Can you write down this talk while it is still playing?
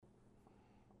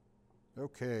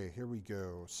Okay, here we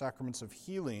go. Sacraments of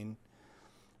healing,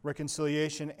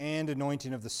 reconciliation, and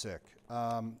anointing of the sick.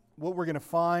 What we're going to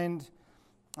find,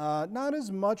 not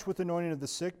as much with anointing of the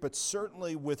sick, but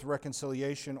certainly with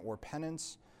reconciliation or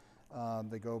penance.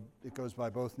 It goes by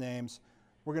both names.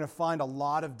 We're going to find a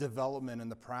lot of development in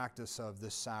the practice of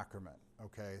this sacrament,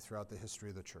 okay, throughout the history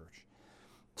of the church.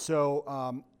 So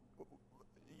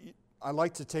I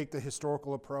like to take the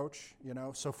historical approach,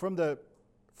 So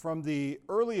from the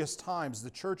earliest times, the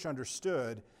church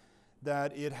understood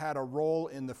that it had a role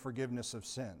in the forgiveness of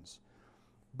sins.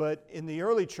 But in the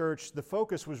early church, the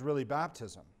focus was really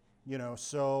baptism.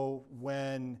 So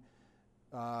when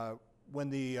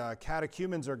the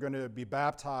catechumens are going to be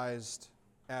baptized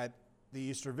at the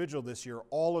Easter Vigil this year,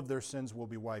 all of their sins will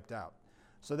be wiped out.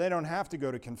 So they don't have to go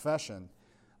to confession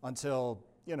until,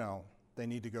 they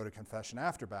need to go to confession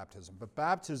after baptism. But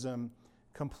baptism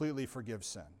completely forgives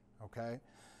sin, okay?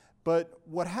 But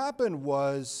what happened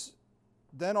was,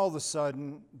 then all of a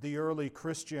sudden, the early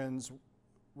Christians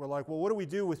were like, well, what do we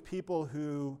do with people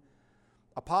who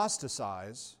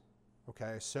apostatize?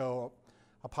 Okay, so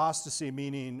apostasy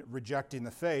meaning rejecting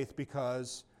the faith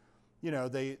because,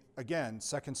 they, again,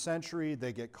 2nd century,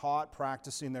 they get caught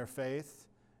practicing their faith,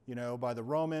 by the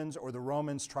Romans, or the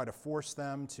Romans try to force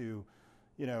them to,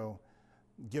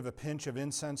 give a pinch of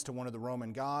incense to one of the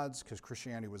Roman gods because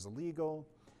Christianity was illegal.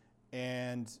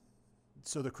 And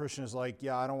so the Christian is like,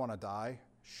 yeah, I don't want to die.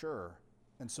 Sure.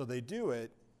 And so they do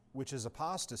it, which is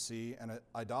apostasy and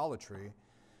idolatry,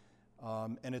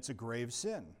 and it's a grave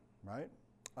sin, right?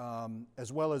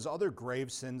 As well as other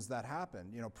grave sins that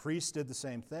happen. Priests did the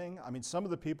same thing. I mean, some of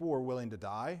the people were willing to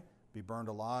die, be burned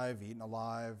alive, eaten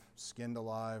alive, skinned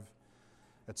alive,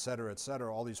 et cetera,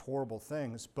 all these horrible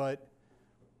things. But,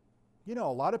 a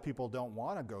lot of people don't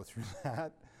want to go through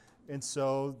that. And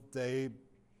so they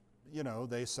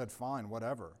said, fine,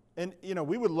 whatever. And,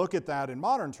 we would look at that in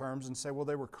modern terms and say, well,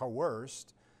 they were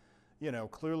coerced.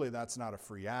 Clearly that's not a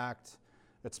free act.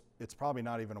 It's probably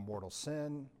not even a mortal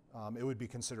sin. It would be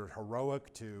considered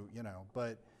heroic to,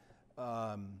 but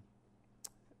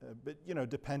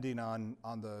depending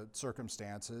on the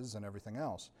circumstances and everything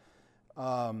else.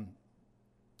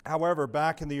 However,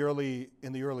 back in the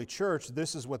early church,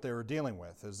 this is what they were dealing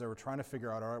with, is they were trying to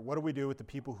figure out, all right, what do we do with the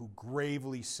people who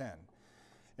gravely sin?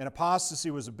 And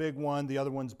apostasy was a big one, the other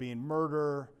ones being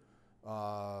murder,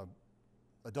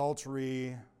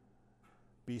 adultery,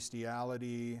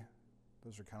 bestiality.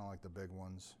 Those are kind of like the big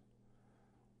ones.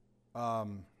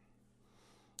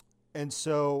 And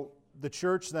so the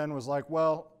church then was like,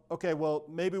 well, okay, well,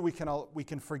 maybe we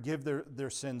can forgive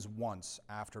their sins once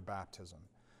after baptism.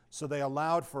 So they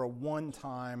allowed for a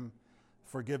one-time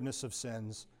forgiveness of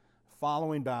sins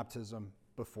following baptism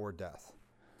before death.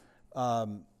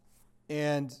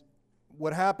 And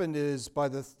what happened is by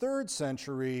the 3rd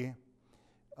century,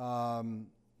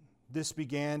 this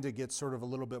began to get sort of a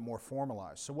little bit more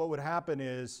formalized. So what would happen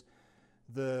is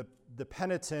the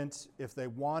penitent, if they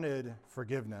wanted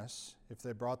forgiveness, if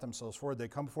they brought themselves forward, they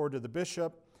come forward to the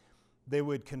bishop, they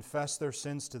would confess their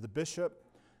sins to the bishop.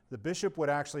 The bishop would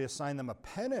actually assign them a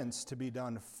penance to be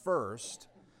done first,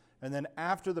 and then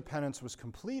after the penance was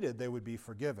completed, they would be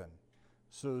forgiven.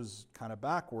 So it was kind of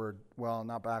backward, well,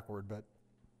 not backward, but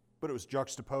it was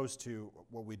juxtaposed to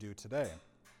what we do today.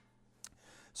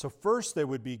 So first they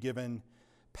would be given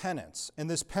penance, and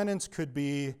this penance could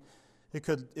be, it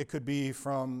could be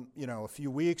from a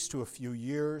few weeks to a few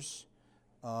years,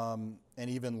 and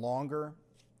even longer,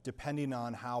 depending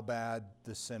on how bad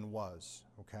the sin was.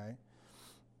 Okay.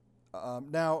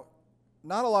 Now,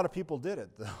 not a lot of people did it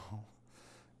though,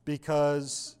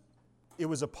 because it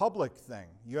was a public thing.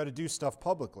 You had to do stuff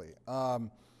publicly.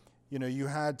 You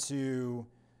had to.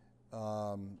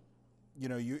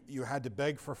 You had to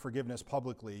beg for forgiveness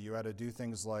publicly. You had to do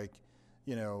things like,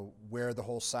 wear the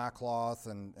whole sackcloth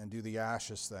and do the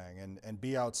ashes thing and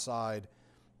be outside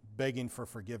begging for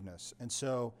forgiveness. And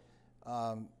so,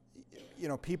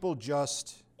 people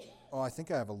just, I think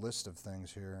I have a list of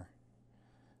things here.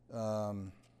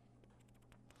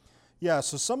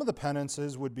 So some of the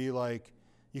penances would be like,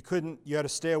 you had to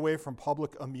stay away from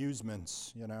public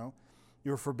amusements, You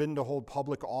were forbidden to hold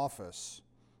public office.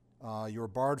 You were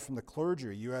barred from the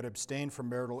clergy. You had to abstain from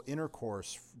marital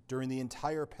intercourse during the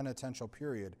entire penitential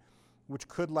period, which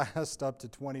could last up to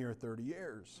 20 or 30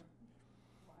 years.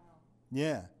 Wow.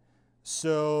 Yeah.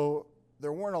 So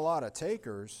there weren't a lot of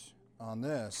takers on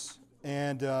this,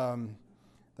 and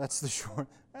that's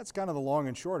kind of the long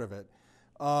and short of it.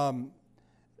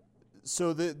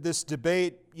 So this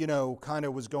debate, kind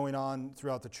of was going on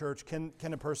throughout the church. Can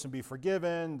a person be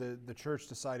forgiven? The church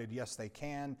decided yes, they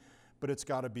can, but it's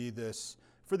got to be this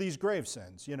for these grave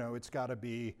sins. It's got to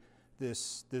be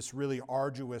this really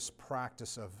arduous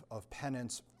practice of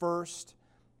penance first,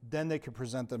 then they could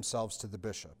present themselves to the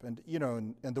bishop. And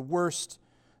and the worst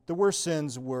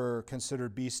sins were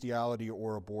considered bestiality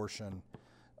or abortion.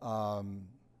 And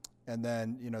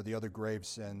then, the other grave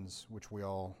sins, which we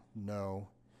all know.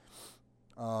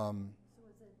 So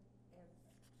is it if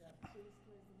the priest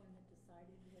was the one that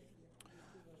decided that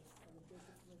or the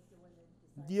bishop was the one that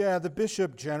decided? Yeah, the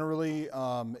bishop generally,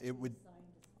 it would, Assigned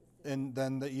a specific- and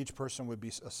then each person would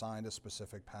be assigned a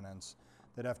specific penance.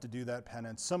 They'd have to do that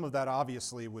penance. Some of that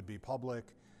obviously would be public.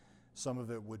 Some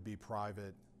of it would be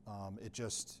private. It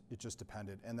just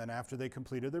depended. And then after they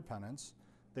completed their penance,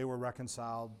 they were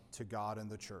reconciled to God and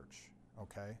the church,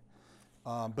 okay?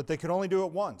 But they could only do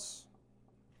it once.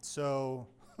 So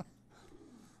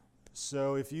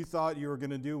if you thought you were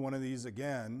going to do one of these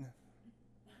again,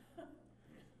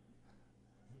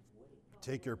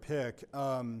 take your pick.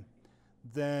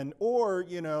 Then, or,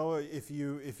 if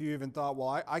you even thought,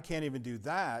 well, I can't even do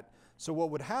that. So what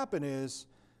would happen is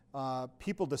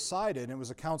people decided, and it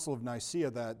was a Council of Nicaea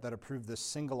that approved this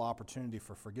single opportunity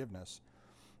for forgiveness.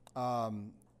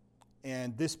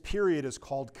 And this period is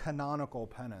called canonical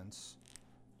penance.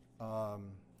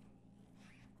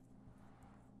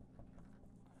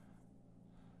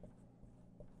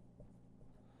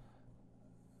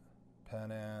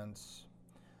 Penance.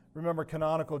 Remember,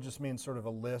 canonical just means sort of a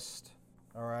list,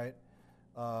 all right?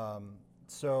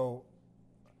 So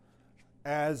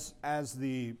as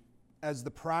the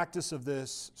practice of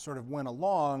this sort of went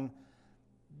along,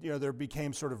 there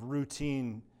became sort of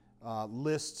routine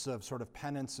lists of sort of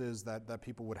penances that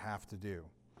people would have to do.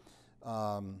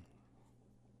 So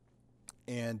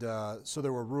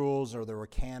there were rules or there were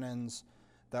canons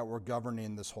that were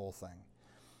governing this whole thing.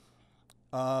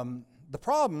 The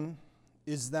problem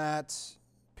is that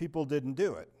people didn't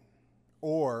do it,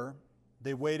 or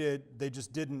they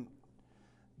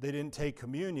didn't take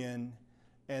communion,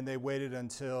 and they waited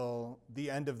until the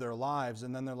end of their lives,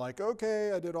 and then they're like,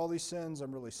 okay, I did all these sins,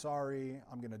 I'm really sorry,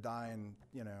 I'm going to die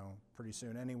pretty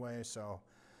soon anyway, so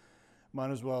might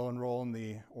as well enroll in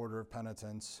the order of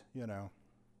penitence,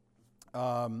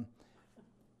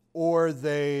 Or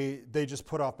they just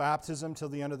put off baptism till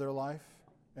the end of their life,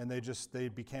 and they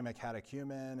became a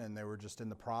catechumen, and they were just in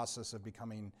the process of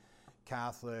becoming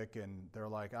Catholic, and they're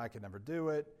like, I could never do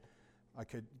it,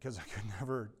 because I could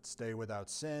never stay without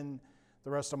sin the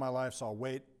rest of my life, so I'll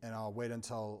wait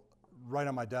until right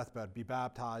on my deathbed, be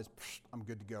baptized, I'm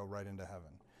good to go right into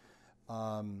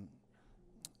heaven.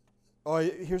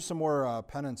 Here's some more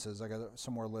penances. I got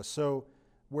some more lists. So,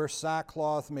 wear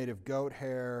sackcloth made of goat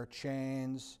hair,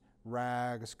 chains,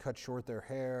 rags, cut short their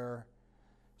hair,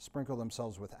 sprinkle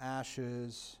themselves with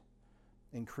ashes,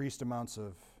 increased amounts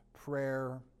of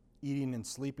prayer, eating and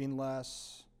sleeping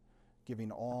less,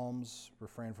 giving alms,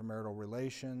 refrain from marital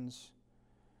relations,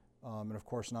 and of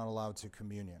course not allowed to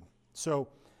communion. So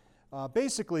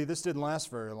basically this didn't last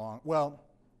very long. Well,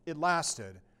 it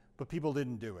lasted, but people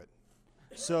didn't do it.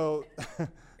 So,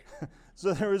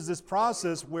 so there was this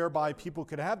process whereby people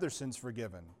could have their sins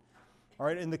forgiven. All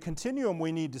right, and the continuum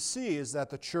we need to see is that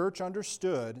the church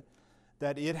understood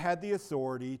that it had the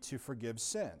authority to forgive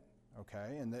sin,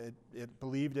 okay? And it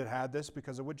believed it had this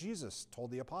because of what Jesus told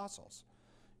the apostles.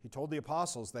 He told the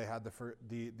apostles they had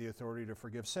the authority to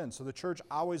forgive sin. So the church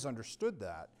always understood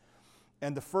that.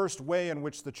 And the first way in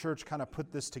which the church kind of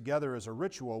put this together as a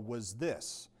ritual was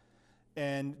this.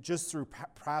 And just through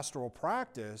pastoral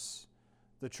practice,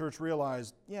 the church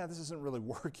realized, yeah, this isn't really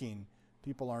working.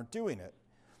 People aren't doing it.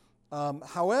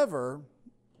 However,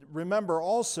 remember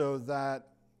also that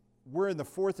we're in the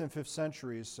 4th and 5th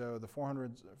centuries, so the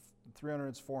 300s,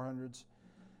 400s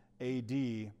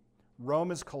AD.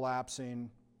 Rome is collapsing.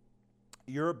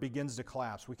 Europe begins to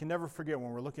collapse. We can never forget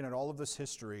when we're looking at all of this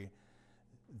history,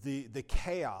 the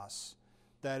chaos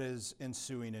that is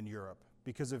ensuing in Europe,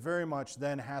 because it very much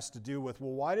then has to do with,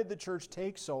 well, why did the church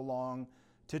take so long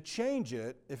to change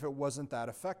it if it wasn't that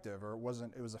effective? Or it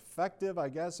was effective, I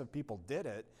guess, if people did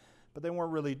it, but they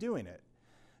weren't really doing it.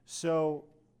 So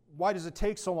why does it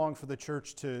take so long for the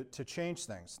church to change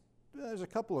things? There's a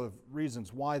couple of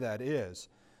reasons why that is.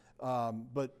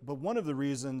 But one of the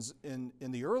reasons in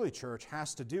the early church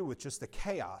has to do with just the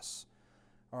chaos.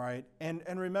 All right? And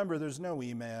remember, there's no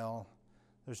email,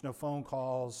 there's no phone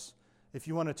calls. If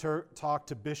you want to talk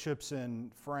to bishops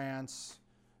in France,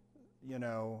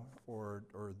 or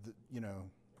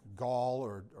Gaul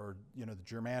or the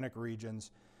Germanic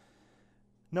regions,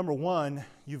 number one,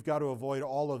 you've got to avoid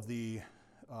all of the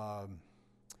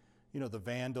the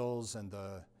vandals and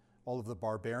all of the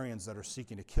barbarians that are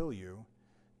seeking to kill you,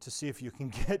 to see if you can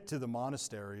get to the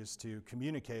monasteries to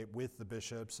communicate with the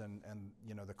bishops and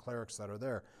the clerics that are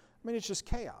there. I mean, it's just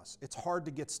chaos. It's hard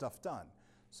to get stuff done.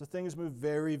 So things move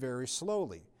very, very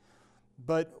slowly.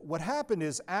 But what happened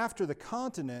is after the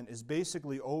continent is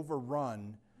basically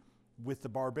overrun with the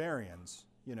barbarians,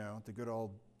 the good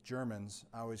old Germans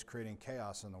always creating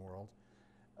chaos in the world.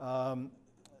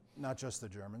 Not just the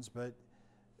Germans, but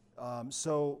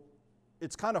so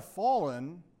it's kind of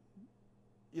fallen.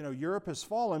 Europe has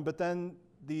fallen, but then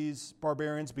these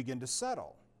barbarians begin to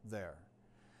settle there.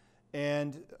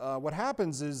 And what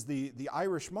happens is the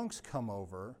Irish monks come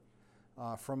over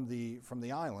from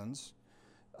the islands,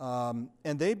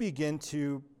 and they begin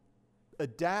to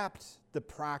adapt the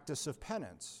practice of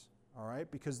penance, all right?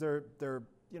 Because they're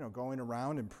going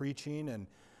around and preaching and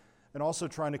also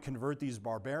trying to convert these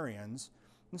barbarians.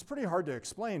 It's pretty hard to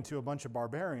explain to a bunch of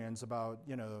barbarians about,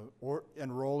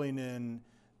 enrolling in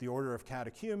the order of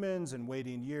catechumens and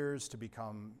waiting years to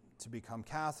become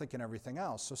Catholic and everything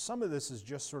else. So some of this is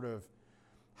just sort of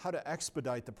how to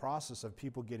expedite the process of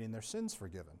people getting their sins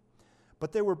forgiven.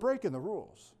 But they were breaking the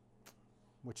rules,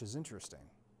 which is interesting.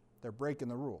 They're breaking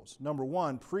the rules. Number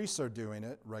one, priests are doing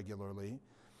it regularly,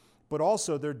 but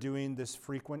also they're doing this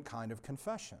frequent kind of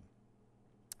confession.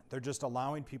 They're just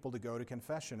allowing people to go to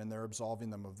confession, and they're absolving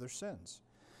them of their sins.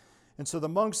 And so the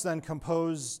monks then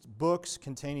composed books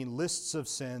containing lists of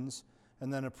sins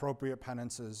and then appropriate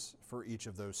penances for each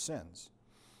of those sins.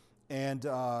 And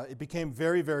it became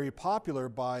very, very popular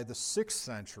by the 6th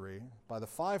century, by the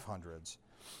 500s.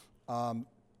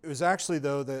 It was actually,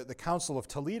 though, the Council of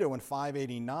Toledo in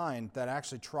 589 that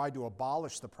actually tried to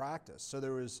abolish the practice. So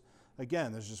there's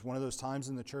just one of those times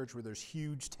in the church where there's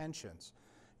huge tensions.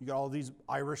 You got all these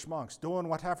Irish monks doing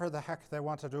whatever the heck they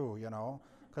want to do,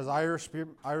 because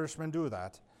Irishmen do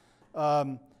that.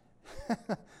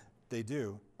 They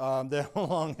do. They have a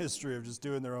long history of just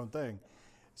doing their own thing.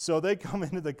 So they come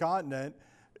into the continent,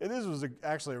 and this was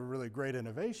actually a really great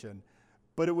innovation,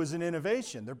 but it was an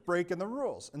innovation. They're breaking the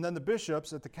rules. And then the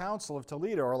bishops at the Council of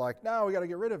Toledo are like, no, we got to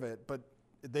get rid of it. But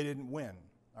they didn't win.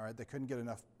 All right, they couldn't get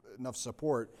enough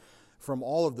support from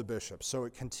all of the bishops. So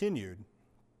it continued.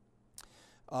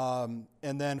 And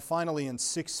then finally in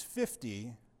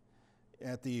 650,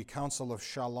 at the Council of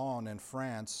Chalon in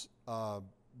France,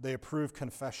 they approved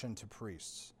confession to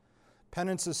priests.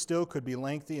 Penances still could be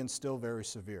lengthy and still very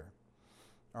severe.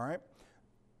 All right?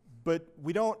 But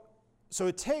so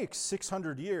it takes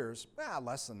 600 years,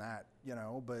 less than that,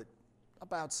 but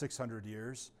about 600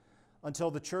 years, until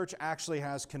the church actually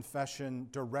has confession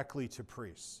directly to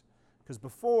priests. Because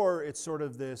before, it's sort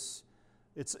of this,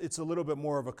 it's a little bit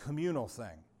more of a communal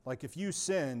thing. Like if you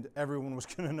sinned, everyone was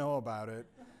going to know about it.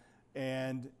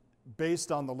 And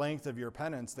based on the length of your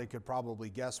penance, they could probably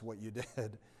guess what you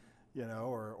did,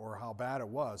 or how bad it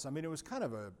was. I mean, it was kind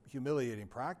of a humiliating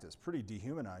practice, pretty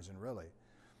dehumanizing, really.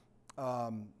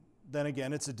 Then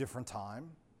again, it's a different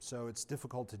time, so it's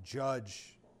difficult to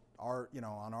judge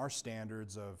on our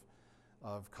standards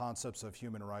of concepts of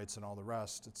human rights and all the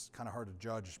rest. It's kind of hard to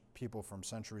judge people from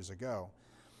centuries ago.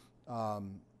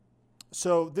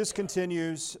 So this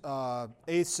continues,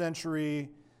 8th century.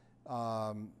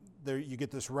 There you get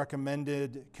this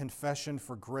recommended confession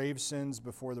for grave sins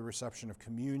before the reception of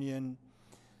communion.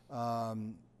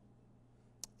 And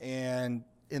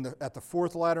at the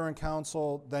Fourth Lateran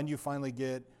Council, then you finally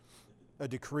get a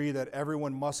decree that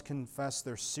everyone must confess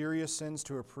their serious sins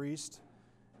to a priest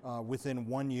within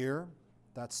 1 year.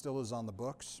 That still is on the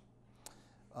books.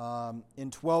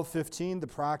 In 1215, the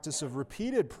practice of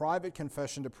repeated private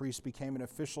confession to priests became an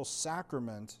official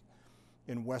sacrament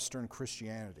in Western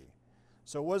Christianity.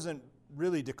 So it wasn't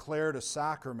really declared a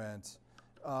sacrament.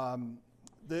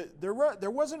 There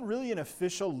wasn't really an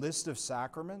official list of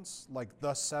sacraments, like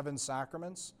the 7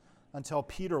 sacraments, until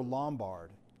Peter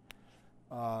Lombard.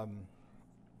 Now,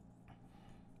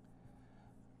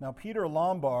 Peter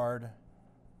Lombard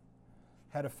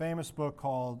had a famous book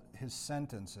called His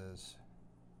Sentences,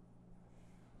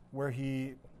 where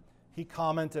he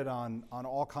commented on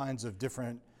all kinds of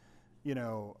different,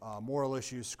 moral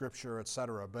issues, scripture,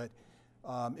 etc. But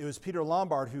it was Peter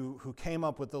Lombard who came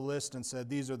up with the list and said,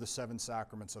 these are the 7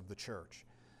 sacraments of the church.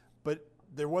 But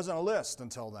there wasn't a list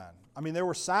until then. I mean, there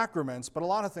were sacraments, but a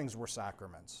lot of things were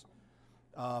sacraments.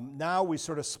 Now we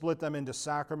sort of split them into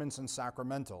sacraments and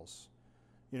sacramentals.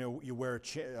 You wear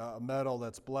a medal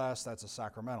that's blessed, that's a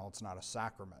sacramental. It's not a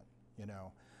sacrament,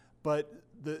 But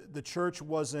the church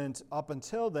wasn't, up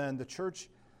until then, the church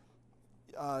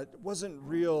wasn't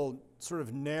real sort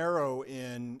of narrow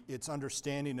in its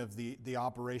understanding of the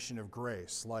operation of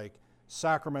grace, like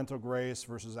sacramental grace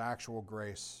versus actual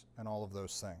grace and all of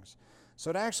those things. So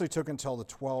it actually took until the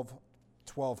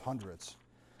 1200s.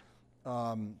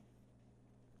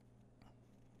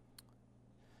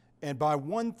 And by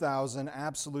 1000,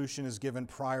 absolution is given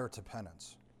prior to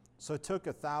penance. So it took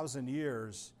 1,000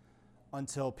 years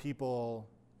until people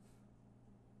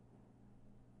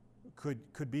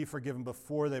could be forgiven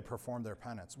before they performed their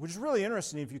penance, which is really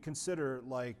interesting if you consider,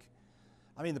 like,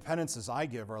 I mean, the penances I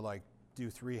give are like, do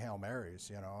 3 Hail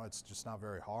Marys, you know, it's just not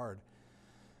very hard.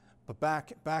 But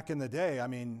back in the day, I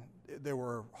mean, there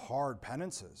were hard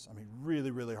penances. I mean,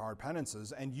 really, really hard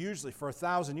penances. And usually for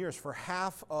 1,000 years, for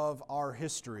half of our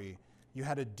history, you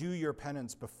had to do your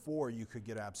penance before you could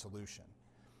get absolution.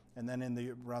 And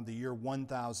then around the year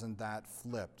 1000, that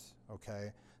flipped,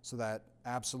 okay? So that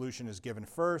absolution is given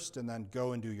first, and then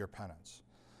go and do your penance.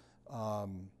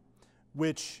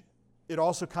 Which it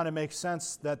also kind of makes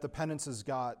sense that the penances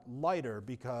got lighter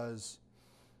because,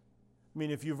 I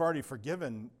mean, if you've already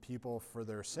forgiven people for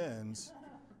their sins,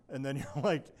 and then you're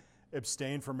like,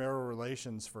 abstain from marital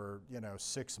relations for,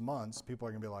 6 months, people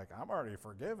are going to be like, I'm already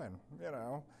forgiven,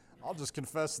 I'll just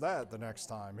confess that the next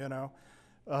time,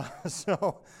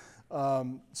 So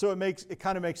it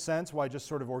kind of makes sense why just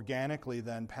sort of organically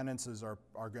then penances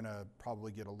are going to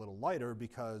probably get a little lighter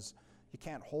because you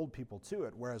can't hold people to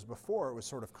it, whereas before it was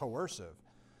sort of coercive.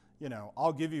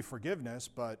 I'll give you forgiveness,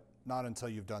 but not until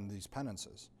you've done these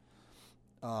penances.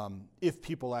 If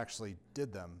people actually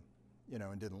did them,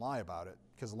 and didn't lie about it,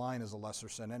 because lying is a lesser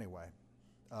sin anyway.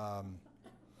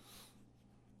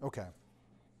 Okay.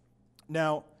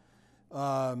 Now,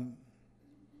 one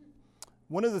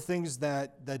of the things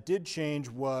that did change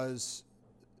was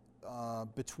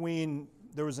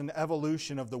there was an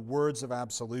evolution of the words of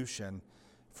absolution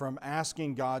from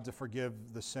asking God to forgive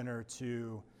the sinner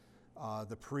to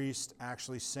the priest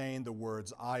actually saying the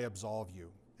words, I absolve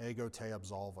you, ego te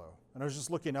absolvo. And I was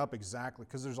just looking up exactly,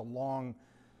 because there's a long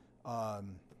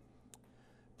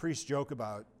priests joke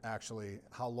about actually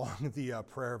how long the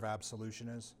prayer of absolution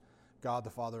is. God,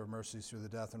 the Father of mercies, through the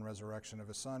death and resurrection of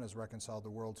his Son, has reconciled the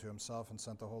world to himself and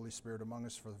sent the Holy Spirit among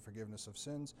us for the forgiveness of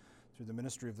sins. Through the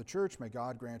ministry of the church, may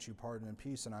God grant you pardon and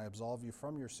peace, and I absolve you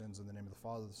from your sins in the name of the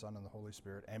Father, the Son, and the Holy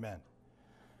Spirit. Amen.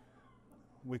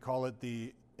 We call it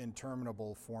the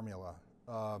interminable formula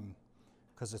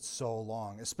because it's so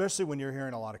long, especially when you're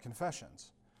hearing a lot of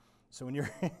confessions. So when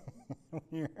you're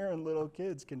hearing little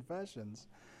kids' confessions,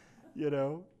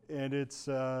 and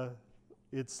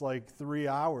it's like 3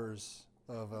 hours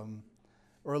of them.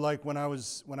 Or like when I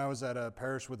was at a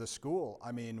parish with a school,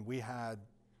 I mean, we had,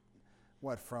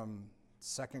 from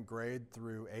 2nd grade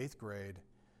through 8th grade,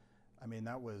 I mean,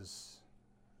 that was,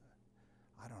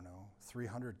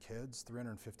 300 kids,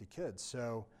 350 kids.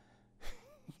 So,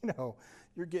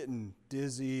 you're getting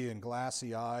dizzy and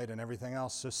glassy-eyed and everything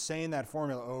else. So saying that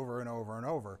formula over and over and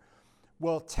over.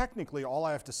 Well, technically, all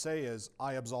I have to say is,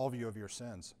 I absolve you of your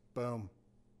sins. Boom.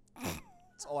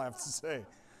 That's all I have to say.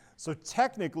 So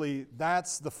technically,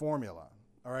 that's the formula,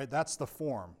 all right? That's the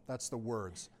form. That's the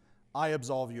words. I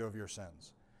absolve you of your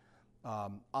sins.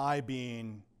 I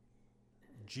being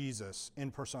Jesus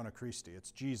in persona Christi.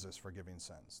 It's Jesus forgiving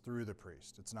sins through the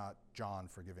priest. It's not John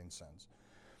forgiving sins.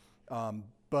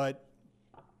 But,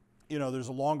 there's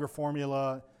a longer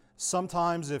formula.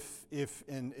 Sometimes if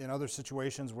in other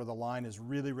situations where the line is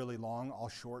really, really long, I'll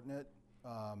shorten it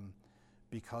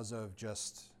because of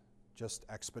just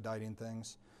expediting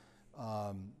things.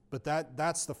 But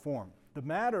that's the form. The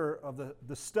matter of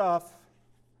the stuff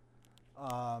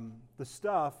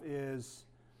is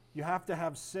you have to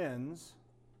have sins.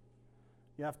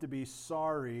 You have to be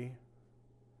sorry.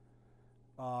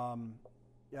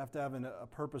 You have to have a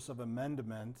purpose of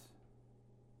amendment.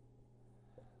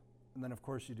 And then, of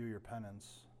course, you do your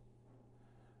penance.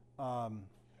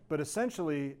 But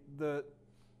essentially,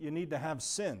 you need to have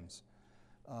sins.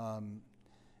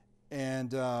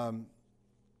 And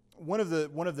one of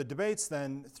the debates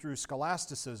then through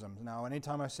scholasticism. Now,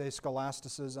 anytime I say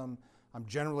scholasticism, I'm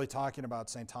generally talking about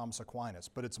St. Thomas Aquinas,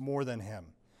 but it's more than him.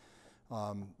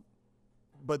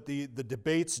 But the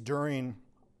debates during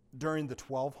the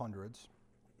 1200s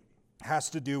has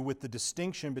to do with the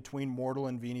distinction between mortal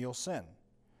and venial sin.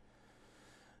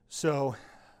 So,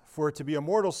 for it to be a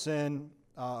mortal sin,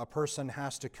 a person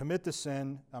has to commit the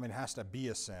sin. It has to be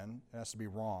a sin. It has to be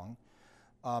wrong.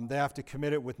 They have to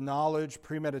commit it with knowledge,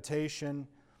 premeditation,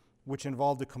 which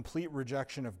involved a complete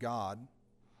rejection of God.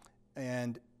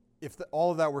 And if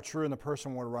all of that were true and the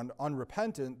person were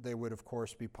unrepentant, they would, of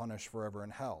course, be punished forever in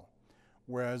hell.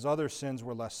 Whereas other sins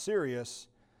were less serious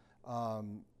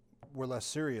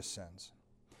sins.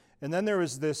 And then there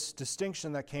was this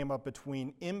distinction that came up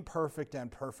between imperfect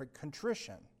and perfect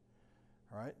contrition.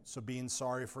 All right? So being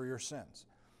sorry for your sins.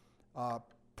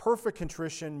 perfect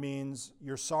contrition means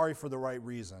you're sorry for the right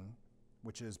reason,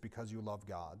 which is because you love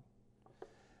God.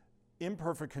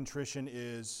 Imperfect contrition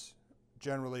is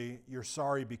generally you're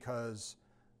sorry because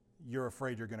you're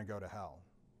afraid you're going to go to hell.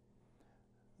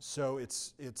 So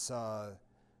it's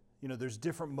there's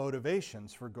different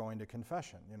motivations for going to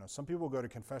confession. Some people go to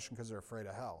confession because they're afraid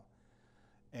of hell,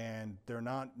 and they're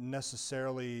not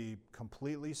necessarily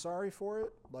completely sorry for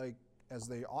it, like as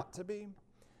they ought to be.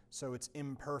 So it's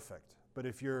imperfect. But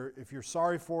if you're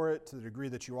sorry for it to the degree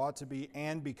that you ought to be,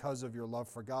 and because of your love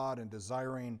for God and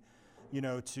desiring,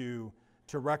 to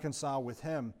reconcile with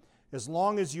Him, as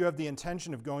long as you have the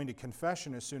intention of going to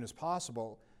confession as soon as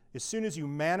possible, as soon as you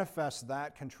manifest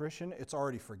that contrition, it's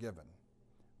already forgiven,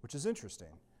 which is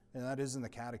interesting, and that is in the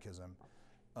Catechism.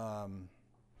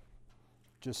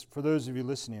 Just for those of you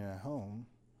listening at home,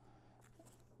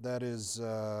 that is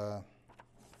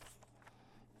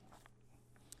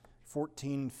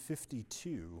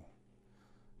 1452,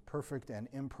 perfect and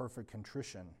imperfect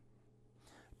contrition.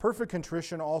 Perfect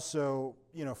contrition also,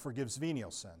 forgives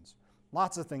venial sins.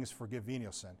 Lots of things forgive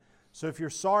venial sin. So if you're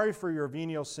sorry for your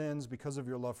venial sins because of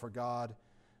your love for God,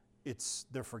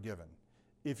 they're forgiven.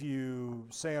 If you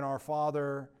say an Our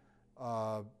Father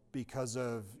because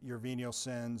of your venial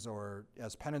sins or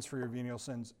as penance for your venial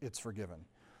sins, it's forgiven.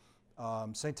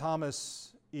 St.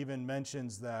 Thomas even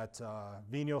mentions that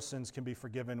venial sins can be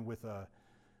forgiven with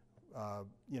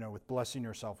with blessing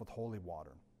yourself with holy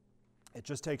water. It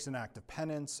just takes an act of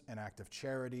penance, an act of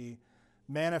charity,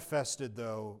 manifested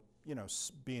though,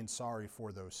 being sorry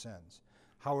for those sins.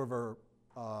 However,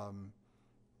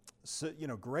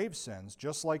 grave sins,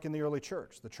 just like in the early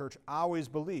church, the church always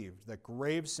believed that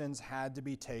grave sins had to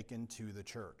be taken to the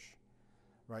church,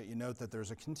 right? You note that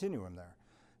there's a continuum there.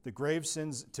 The grave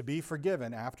sins, to be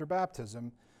forgiven after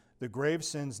baptism, the grave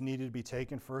sins needed to be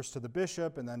taken first to the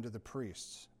bishop and then to the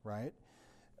priests, right?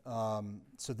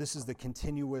 So this is the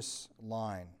continuous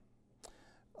line.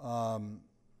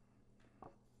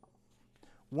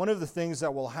 One of the things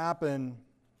that will happen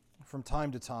from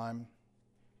time to time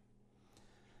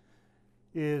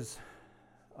is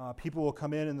people will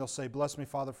come in and they'll say, "Bless me,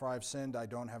 Father, for I have sinned. I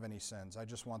don't have any sins. I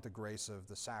just want the grace of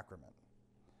the sacrament."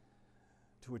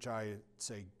 To which I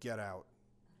say, "Get out."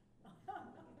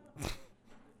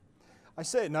 I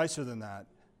say it nicer than that,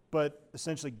 but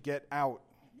essentially, get out.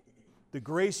 The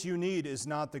grace you need is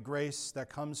not the grace that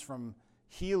comes from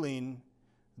healing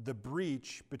the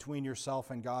breach between yourself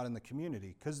and God and the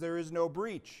community, because there is no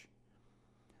breach.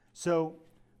 So,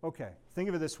 okay, think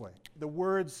of it this way. The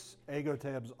words, ego te,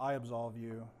 I absolve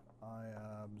you, I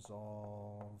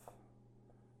absolve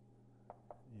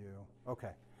you.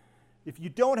 Okay. If you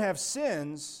don't have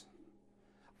sins,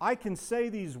 I can say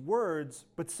these words,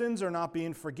 but sins are not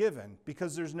being forgiven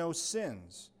because there's no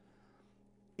sins.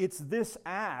 It's this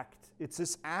act, it's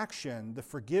this action, the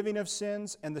forgiving of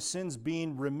sins and the sins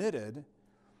being remitted.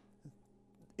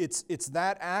 It's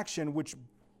that action which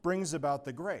brings about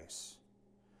the grace.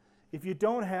 If you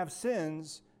don't have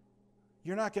sins,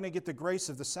 you're not going to get the grace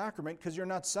of the sacrament because you're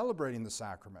not celebrating the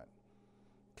sacrament.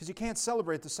 Because you can't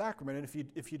celebrate the sacrament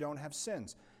if you don't have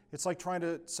sins. It's like trying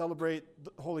to celebrate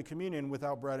the Holy Communion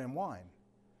without bread and wine.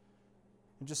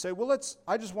 And just say, well,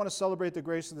 I just want to celebrate the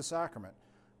grace of the sacrament.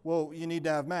 Well, you need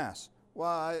to have Mass. Well,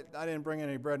 I didn't bring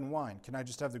any bread and wine. Can I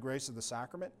just have the grace of the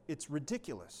sacrament? It's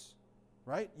ridiculous,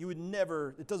 right? You would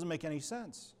never, it doesn't make any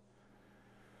sense.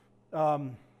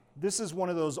 This is one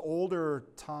of those older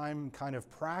time kind of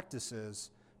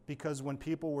practices, because when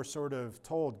people were sort of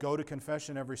told, go to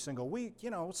confession every single week,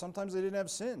 sometimes they didn't have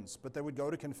sins, but they would go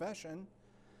to confession.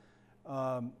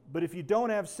 But if you don't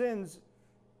have sins,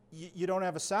 you don't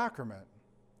have a sacrament.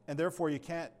 And therefore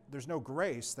there's no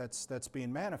grace that's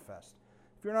being manifest.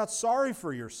 If you're not sorry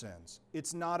for your sins,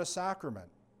 it's not a sacrament.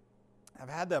 I've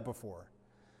had that before.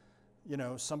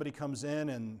 Somebody comes in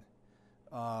and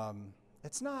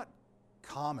it's not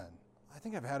common. I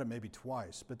think I've had it maybe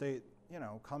twice, but they,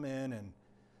 come in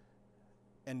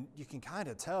and you can kind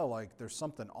of tell like there's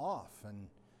something off. And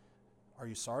are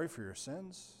you sorry for your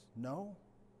sins? No.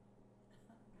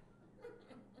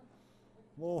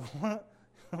 Well,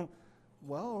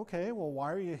 okay,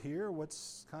 why are you here?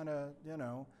 What's kind of,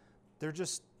 they're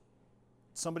just,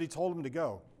 somebody told them to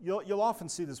go. You'll often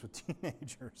see this with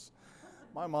teenagers.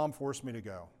 My mom forced me to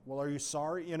go. Well, are you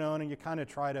sorry? And you kind of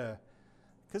try to,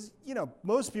 because,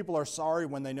 most people are sorry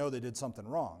when they know they did something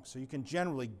wrong. So you can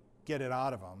generally get it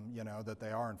out of them, that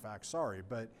they are in fact sorry.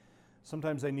 But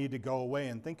sometimes they need to go away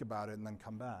and think about it and then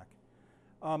come back.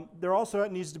 There also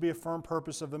needs to be a firm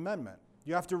purpose of amendment.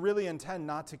 You have to really intend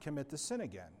not to commit the sin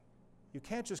again. You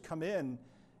can't just come in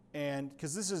and,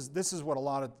 because this is what a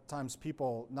lot of times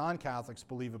people, non-Catholics,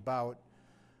 believe about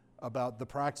about the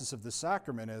practice of the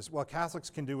sacrament is, well, Catholics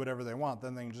can do whatever they want,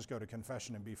 then they can just go to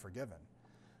confession and be forgiven.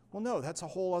 Well, no, that's a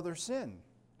whole other sin.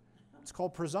 It's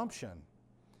called presumption.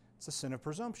 It's a sin of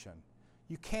presumption.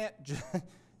 You can't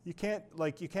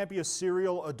be a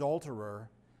serial adulterer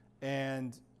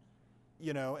and,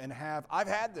 and have, I've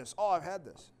had this. Oh, I've had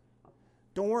this.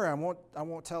 Don't worry, I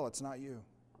won't tell. It's not you.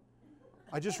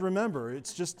 I just remember.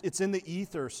 It's in the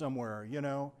ether somewhere,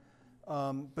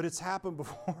 But it's happened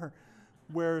before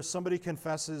where somebody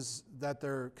confesses that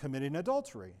they're committing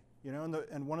adultery,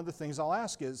 and one of the things I'll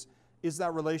ask is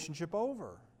that relationship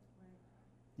over?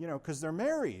 Right. Because they're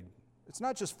married. It's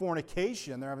not just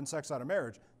fornication, they're having sex out of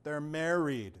marriage. They're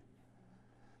married.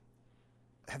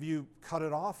 Have you cut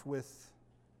it off with,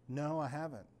 no, I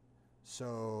haven't.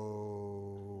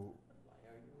 So,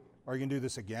 are you going to do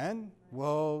this again?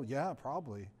 Well, yeah,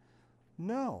 probably.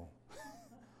 No.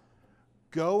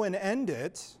 Go and end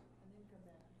it,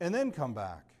 and then come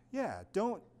back. Yeah,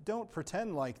 don't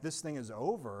pretend like this thing is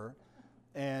over,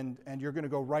 and you're going to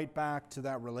go right back to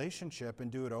that relationship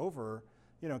and do it over,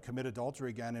 commit adultery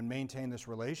again and maintain this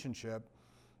relationship,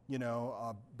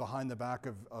 behind the back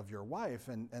of your wife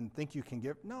and think you can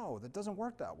give. No, that doesn't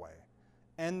work that way.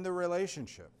 End the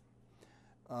relationship.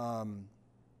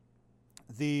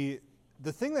 The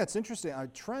thing that's interesting,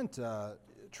 Trent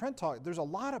talked, there's a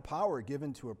lot of power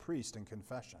given to a priest in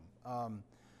confession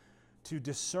to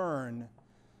discern.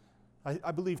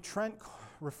 I believe Trent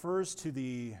refers to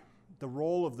the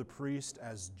role of the priest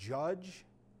as judge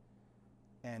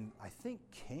and I think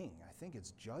king. I think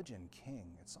it's judge and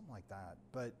king. It's something like that.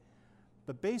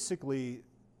 But basically,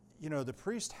 the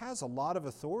priest has a lot of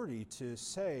authority to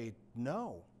say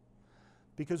no.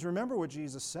 Because remember what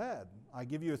Jesus said, I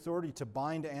give you authority to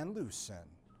bind and loose sin.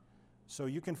 So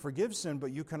you can forgive sin,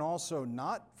 but you can also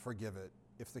not forgive it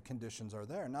if the conditions are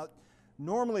there. Now,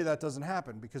 normally that doesn't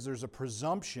happen because there's a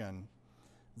presumption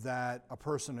that a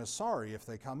person is sorry if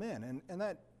they come in. And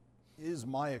that is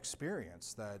my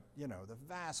experience, that, the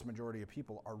vast majority of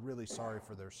people are really sorry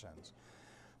for their sins.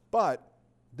 But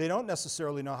they don't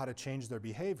necessarily know how to change their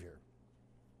behavior.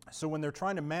 So when they're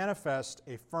trying to manifest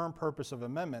a firm purpose of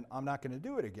amendment, I'm not going to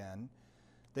do it again,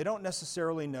 they don't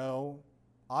necessarily know,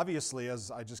 obviously, as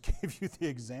I just gave you the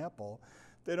example,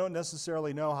 they don't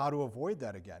necessarily know how to avoid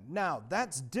that again. Now,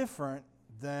 that's different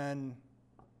than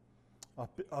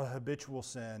a habitual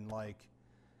sin. Like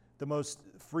the most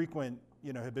frequent,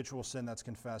 habitual sin that's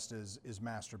confessed is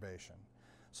masturbation.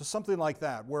 So something like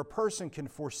that, where a person can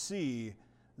foresee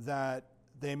that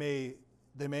they may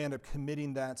end up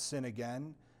committing that sin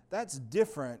again. That's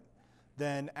different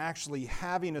than actually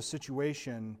having a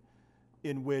situation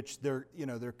in which they're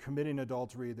committing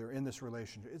adultery, they're in this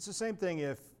relationship. It's the same thing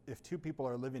if two people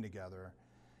are living together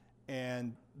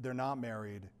and they're not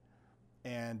married,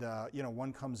 and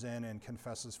one comes in and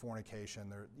confesses fornication.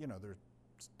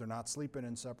 They're not sleeping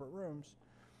in separate rooms,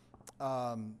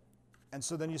 and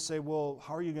so then you say, well,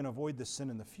 how are you going to avoid this sin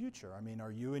in the future? I mean,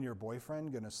 are you and your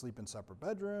boyfriend going to sleep in separate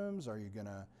bedrooms?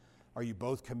 Are you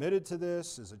both committed to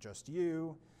this? Is it just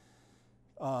you?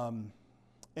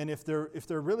 And if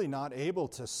they're really not able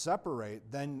to separate,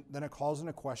 then it calls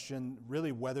into question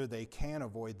really whether they can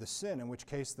avoid the sin, in which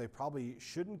case they probably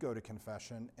shouldn't go to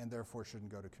confession and therefore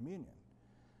shouldn't go to communion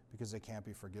because they can't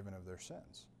be forgiven of their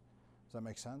sins. Does that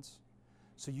make sense?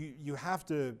 So you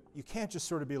can't just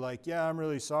sort of be like, yeah, I'm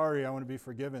really sorry, I want to be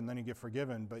forgiven, then you get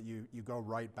forgiven, but you go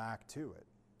right back to it.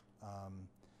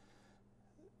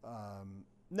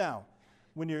 Now,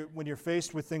 when you're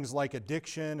faced with things like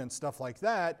addiction and stuff like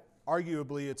that,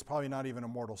 arguably it's probably not even a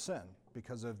mortal sin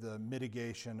because of the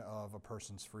mitigation of a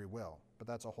person's free will. But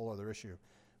that's a whole other issue,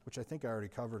 which I think I already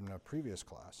covered in a previous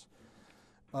class.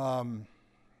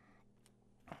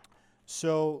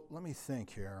 So let me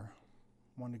think here.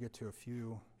 I wanted to get to a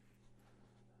few.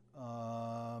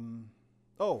 How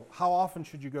often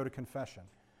should you go to confession?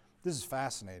 This is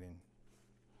fascinating.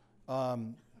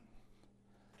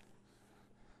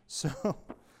 So, all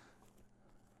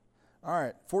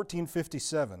right,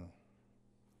 1457.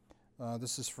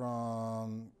 This is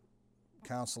from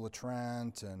Council of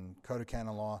Trent and Code of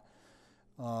Canon Law.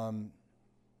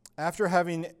 After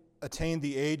having attained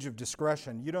the age of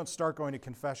discretion, you don't start going to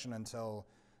confession until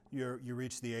you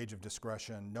reach the age of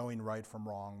discretion, knowing right from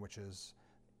wrong, which is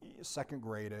second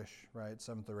grade-ish, right?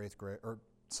 7th or 8th grade, or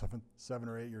 7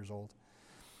 or 8 years old.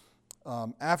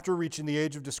 After reaching the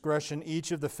age of discretion,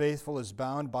 each of the faithful is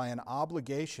bound by an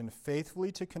obligation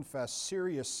faithfully to confess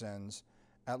serious sins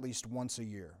at least once a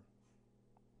year.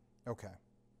 Okay.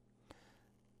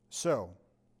 So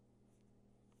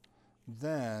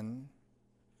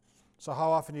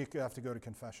how often do you have to go to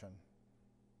confession?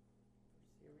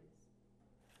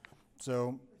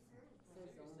 So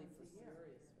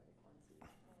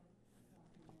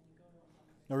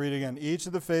I'll read it again. Each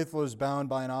of the faithful is bound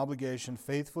by an obligation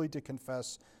faithfully to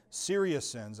confess serious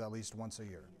sins at least once a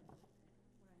year.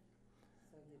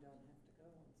 So you don't have to go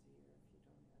once a year if you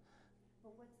don't have.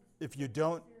 But what's the If you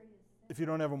don't, serious sin? if you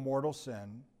don't have a mortal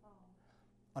sin, Oh,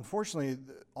 unfortunately,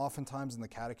 oftentimes in the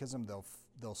catechism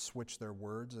they'll switch their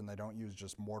words and they don't use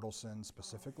just mortal sin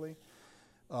specifically.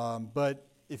 But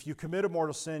if you commit a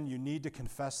mortal sin, you need to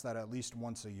confess that at least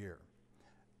once a year.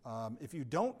 If you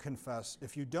don't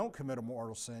commit a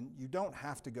mortal sin, you don't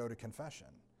have to go to confession,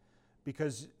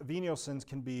 because venial sins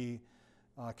can be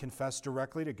confessed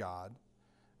directly to God,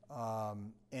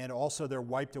 and also they're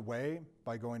wiped away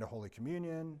by going to Holy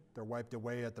Communion. They're wiped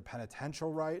away at the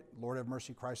penitential rite, Lord have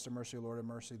mercy, Christ have mercy, Lord have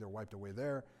mercy. They're wiped away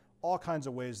there. All kinds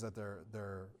of ways that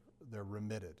they're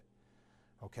remitted.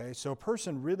 Okay, so a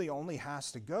person really only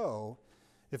has to go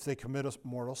if they commit a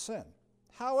mortal sin.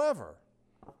 However,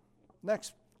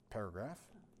 next paragraph.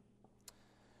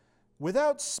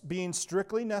 Without being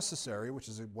strictly necessary, which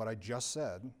is what I just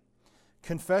said,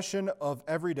 confession of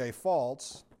everyday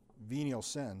faults, venial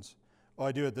sins. Oh,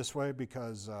 I do it this way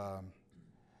because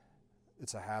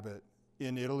it's a habit.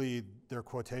 In Italy, their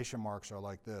quotation marks are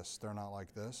like this. They're not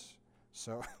like this.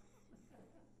 So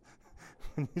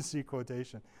when you see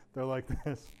quotation, they're like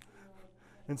this.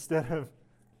 Instead of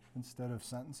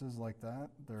sentences like that,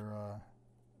 they're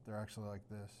actually like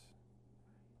this.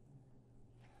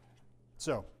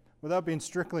 So, without being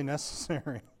strictly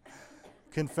necessary,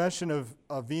 confession of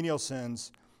venial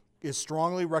sins is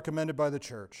strongly recommended by the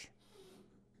Church.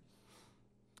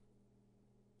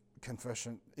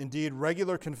 Confession. Indeed,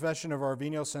 regular confession of our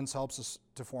venial sins helps us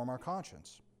to form our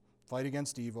conscience, fight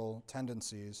against evil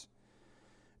tendencies,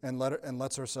 and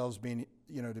lets ourselves be,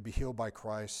 to be healed by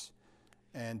Christ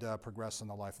and progress in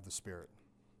the life of the Spirit.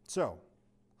 So,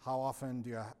 how often do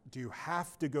you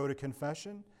have to go to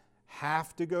confession?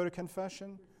 Have to go to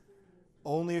confession?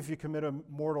 Only if you commit a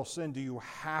mortal sin do you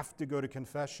have to go to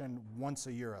confession once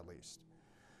a year at least.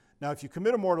 Now, if you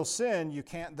commit a mortal sin, you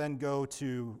can't then go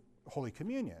to Holy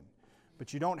Communion.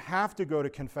 But you don't have to go to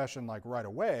confession like right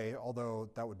away, although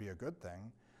that would be a good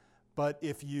thing. But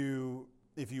if you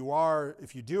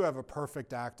do have a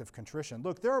perfect act of contrition,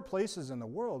 look, there are places in the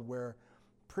world where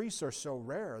priests are so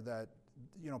rare that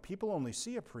people only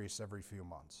see a priest every few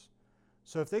months.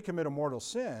 So if they commit a mortal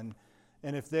sin,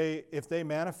 and if they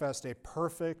manifest a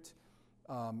perfect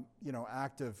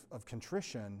act of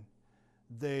contrition,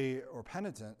 or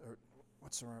penitent, or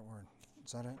what's the right word?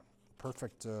 Is that it?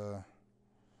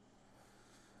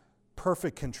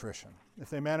 Perfect contrition. If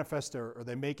they manifest or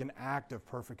they make an act of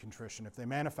perfect contrition, if they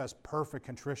manifest perfect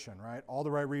contrition, right, all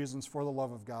the right reasons for the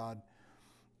love of God,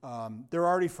 they're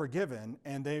already forgiven,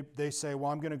 and they say,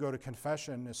 well, I'm going to go to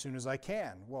confession as soon as I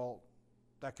can. Well,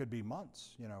 that could be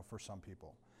months, for some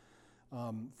people.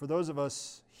 For those of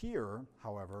us here,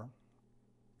 however,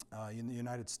 in the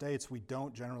United States, we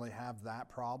don't generally have that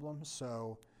problem.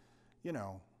 So,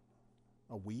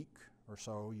 a week or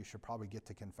so, you should probably get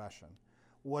to confession.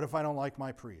 What if I don't like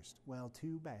my priest? Well,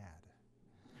 too bad.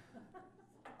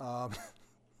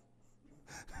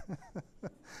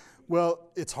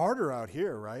 Well, it's harder out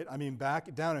here, right? I mean,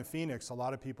 back down in Phoenix, a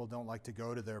lot of people don't like to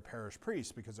go to their parish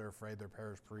priest because they're afraid their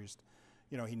parish priest,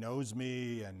 he knows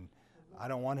me and I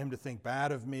don't want him to think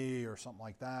bad of me or something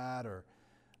like that, or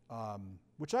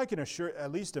which I can assure,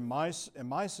 at least in my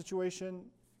situation,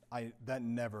 I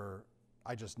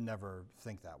just never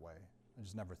think that way. I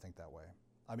just never think that way.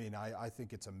 I mean, I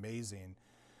think it's amazing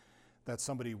that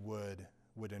somebody would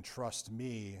entrust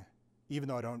me, even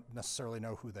though I don't necessarily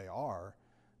know who they are,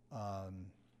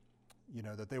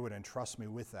 that they would entrust me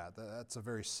with that. That's a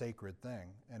very sacred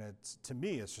thing. And to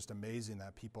me, it's just amazing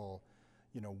that people,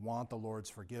 want the Lord's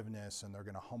forgiveness and they're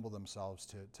going to humble themselves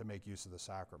to make use of the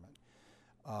sacrament.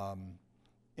 But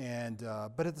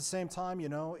at the same time,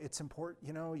 it's important,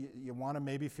 you want to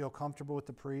maybe feel comfortable with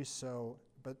the priest,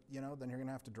 but then you're going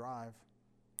to have to drive.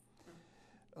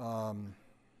 Down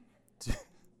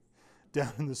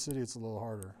in the city, it's a little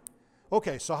harder.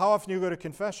 Okay, so how often do you go to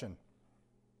confession?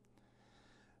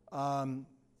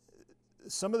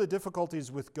 Some of the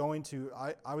difficulties with going to,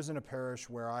 I was in a parish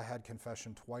where I had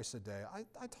confession twice a day.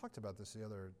 I talked about this the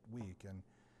other week, and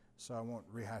so I won't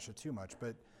rehash it too much.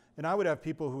 And I would have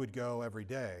people who would go every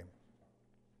day.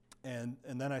 And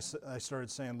then I started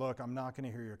saying, look, I'm not going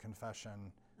to hear your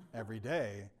confession every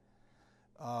day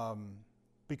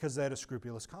because they had a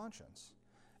scrupulous conscience.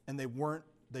 And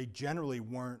they generally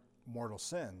weren't mortal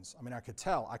sins. I mean, I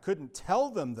couldn't tell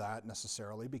them that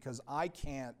necessarily because I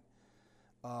can't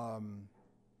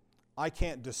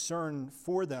discern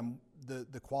for them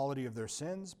the quality of their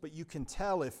sins, but you can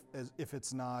tell if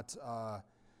it's not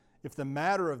If the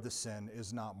matter of the sin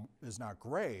is not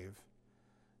grave,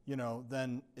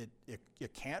 then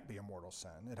it can't be a mortal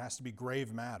sin. It has to be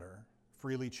grave matter,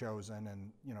 freely chosen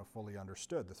and, fully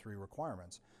understood, the three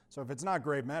requirements. So if it's not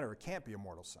grave matter, it can't be a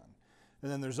mortal sin.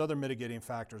 And then there's other mitigating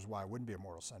factors why it wouldn't be a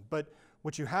mortal sin. But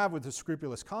what you have with a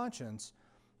scrupulous conscience,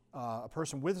 a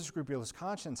person with a scrupulous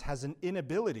conscience has an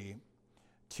inability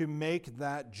to make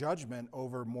that judgment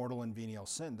over mortal and venial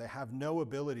sin. They have no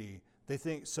ability. They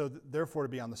think, so therefore, to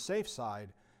be on the safe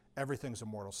side, everything's a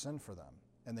mortal sin for them,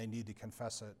 and they need to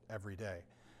confess it every day.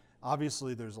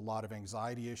 Obviously, there's a lot of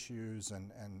anxiety issues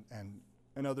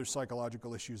and other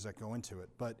psychological issues that go into it.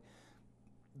 But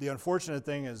the unfortunate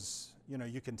thing is,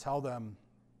 you can tell them,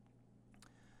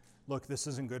 look, this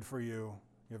isn't good for you.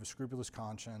 You have a scrupulous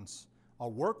conscience.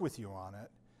 I'll work with you on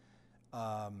it,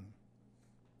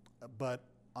 but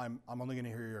I'm only going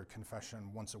to hear your confession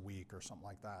once a week or something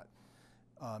like that.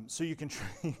 So you can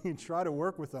try to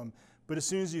work with them, but as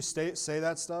soon as you say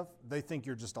that stuff, they think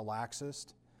you're just a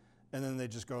laxist, and then they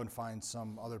just go and find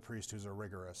some other priest who's a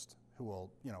rigorist who will,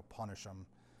 punish them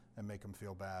and make them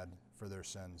feel bad for their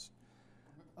sins.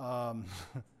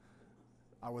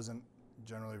 I wasn't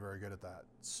generally very good at that,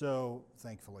 so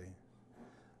thankfully.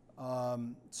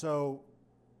 So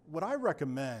what I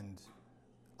recommend,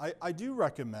 I do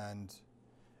recommend,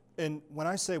 and when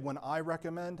I say when I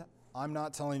recommend, I'm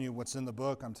not telling you what's in the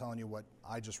book, I'm telling you what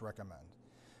I just recommend.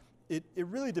 It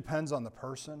really depends on the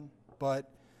person, but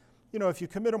if you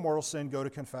commit a mortal sin, go to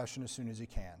confession as soon as you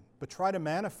can. But try to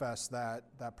manifest that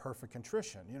perfect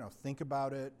contrition. Think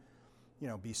about it,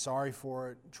 be sorry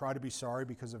for it. Try to be sorry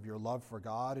because of your love for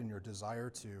God and your desire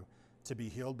to be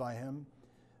healed by Him.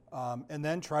 And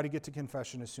then try to get to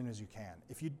confession as soon as you can.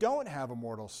 If you don't have a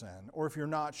mortal sin, or if you're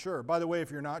not sure, by the way,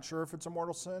 if you're not sure if it's a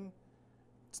mortal sin,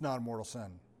 it's not a mortal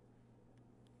sin.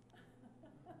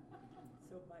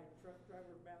 So my truck driver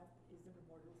mouth isn't a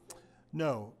mortal sin?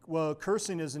 No. Well,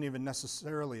 cursing isn't even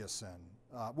necessarily a sin.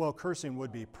 Cursing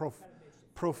would be.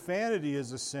 Profanity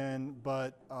is a sin,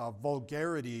 but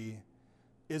vulgarity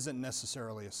isn't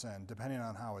necessarily a sin, depending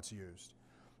on how it's used.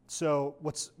 So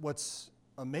what's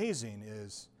amazing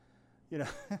is,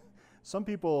 some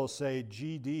people say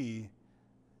GD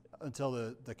until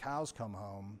the cows come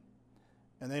home,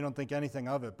 and they don't think anything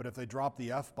of it. But if they drop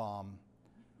the F-bomb,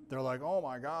 they're like, oh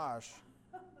my gosh.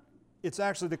 It's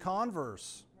actually the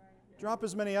converse. Drop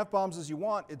as many F-bombs as you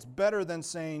want. It's better than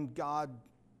saying God,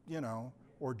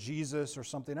 or Jesus or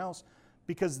something else,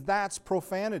 because that's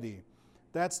profanity.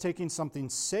 That's taking something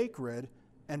sacred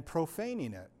and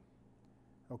profaning it.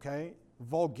 Okay?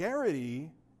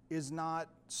 Vulgarity is not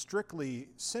strictly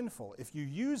sinful. If you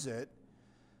use it,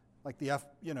 like the F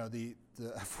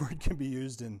word can be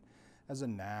used as a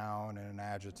noun and an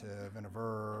adjective and a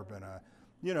verb and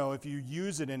if you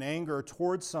use it in anger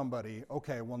towards somebody,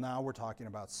 okay, well now we're talking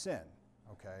about sin,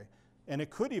 okay? And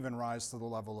it could even rise to the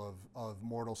level of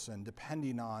mortal sin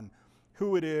depending on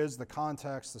who it is, the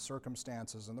context, the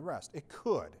circumstances, and the rest. It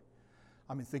could.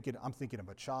 I'm thinking of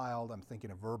a child, I'm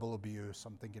thinking of verbal abuse,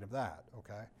 I'm thinking of that,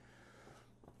 okay?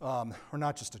 Or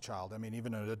not just a child,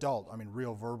 even an adult.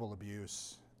 Real verbal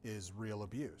abuse is real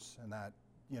abuse, and that,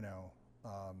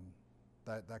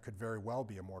 that could very well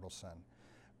be a mortal sin.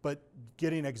 But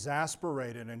getting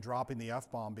exasperated and dropping the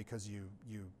F-bomb because you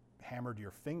hammered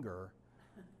your finger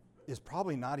is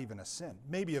probably not even a sin.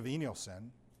 Maybe a venial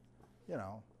sin,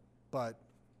 but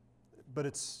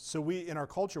it's, so in our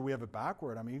culture, we have it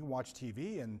backward. You can watch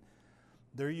TV and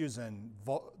they're using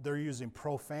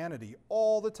profanity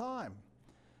all the time,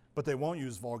 but they won't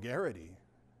use vulgarity.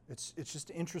 It's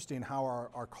just interesting how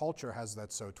our culture has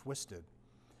that so twisted.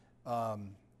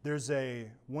 There's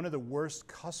one of the worst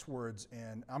cuss words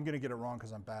I'm going to get it wrong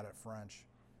because I'm bad at French.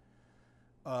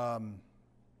 One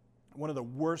of the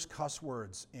worst cuss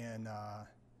words in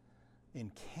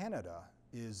Canada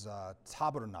is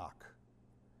tabernacle,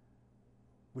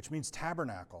 which means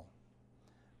tabernacle.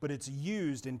 But it's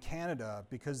used in Canada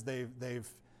because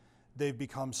they've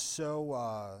become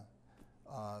so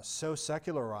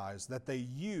secularized that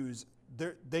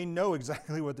they know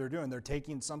exactly what they're doing. They're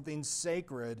taking something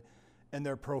sacred and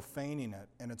they're profaning it,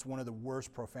 and it's one of the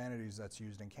worst profanities that's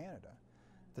used in Canada.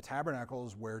 The tabernacle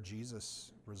is where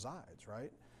Jesus resides,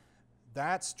 right?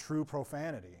 That's true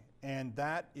profanity, and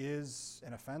that is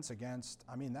an offense against,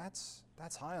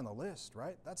 that's high on the list,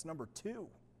 right? That's number 2.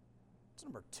 It's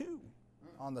number 2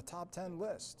 on the top 10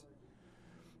 list.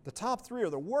 The top 3 are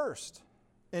the worst,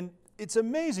 and it's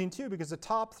amazing too because the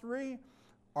top 3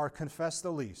 are confess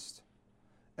the least,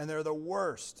 and they're the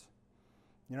worst.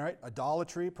 Right?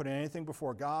 Idolatry, putting anything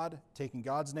before God, taking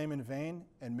God's name in vain,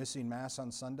 and missing Mass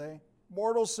on Sunday.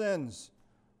 Mortal sins.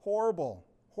 Horrible,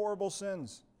 horrible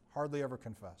sins. hardly ever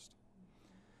confessed.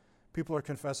 People are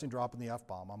confessing, dropping the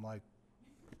F-bomb. I'm like,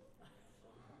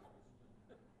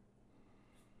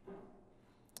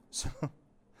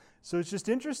 so it's just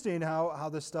interesting how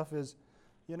this stuff is,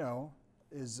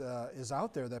 is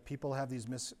out there, that people have these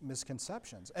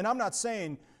misconceptions. And I'm not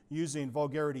saying using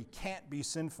vulgarity can't be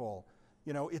sinful.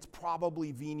 It's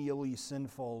probably venially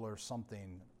sinful or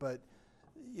something, but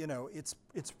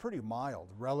it's pretty mild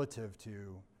relative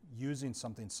to using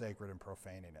something sacred and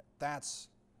profaning it. That's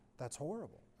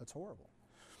horrible. That's horrible.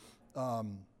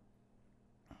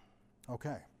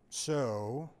 Okay,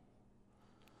 so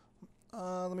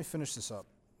let me finish this up.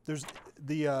 There's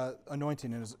the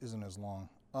anointing isn't as long.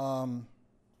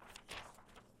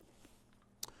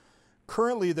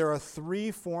 Currently, there are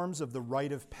 3 forms of the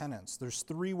rite of penance. There's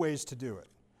 3 ways to do it.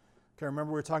 Okay,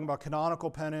 remember we were talking about canonical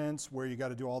penance, where you got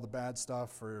to do all the bad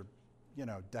stuff for,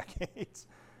 decades.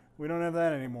 We don't have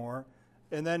that anymore.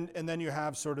 And then you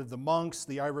have sort of the monks,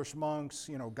 the Irish monks,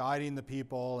 guiding the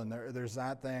people, and there's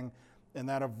that thing, and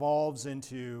that evolves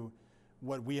into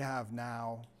what we have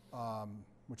now,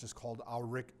 which is called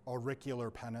auricular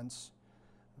penance,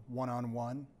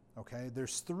 one-on-one. Okay,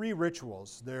 there's 3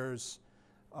 rituals. There's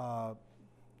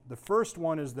the first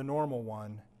one is the normal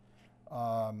one.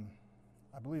 I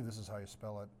believe this is how you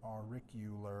spell it,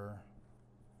 auricular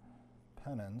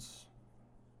penance.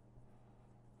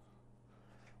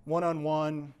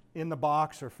 One-on-one, in the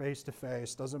box or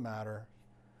face-to-face, doesn't matter.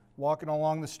 Walking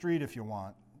along the street if you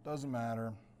want, doesn't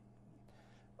matter.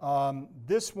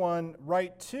 This one,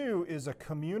 Rite 2, is a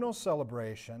communal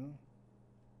celebration,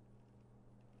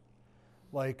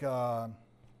 like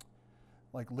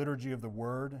Liturgy of the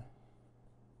Word,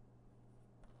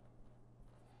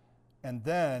 and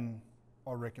then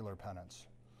auricular penance.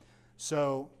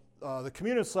 So the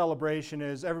communal celebration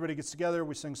is everybody gets together,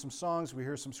 we sing some songs, we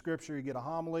hear some scripture, you get a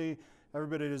homily,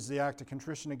 everybody does the act of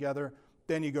contrition together,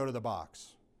 then you go to the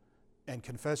box and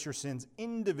confess your sins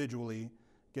individually,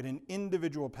 get an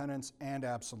individual penance and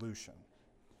absolution.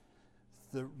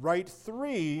 The Rite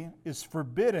 3 is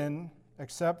forbidden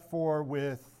except for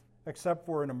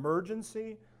an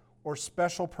emergency or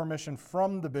special permission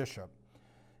from the bishop.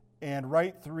 And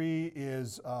Rite 3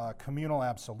 is communal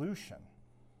absolution.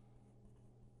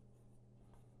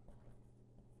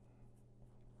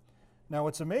 Now,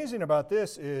 what's amazing about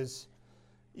this is,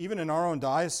 even in our own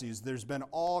diocese, there's been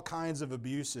all kinds of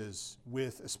abuses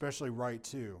with especially Rite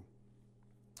 2.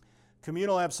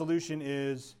 Communal absolution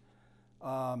is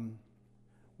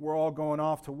we're all going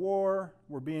off to war,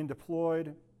 we're being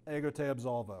deployed, ego te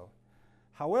absolvo.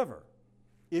 However,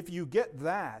 if you get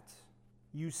that,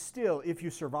 if you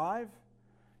survive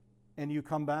and you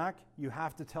come back, you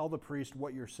have to tell the priest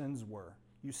what your sins were.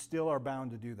 You still are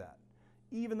bound to do that.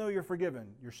 Even though you're forgiven,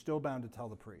 you're still bound to tell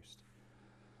the priest.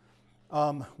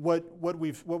 What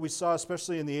we saw,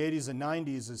 especially in the 80s and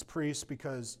 90s, is priests,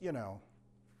 because,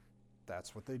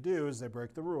 that's what they do, is they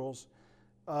break the rules,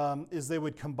 is they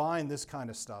would combine this kind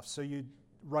of stuff. So you'd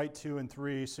Rite 2 and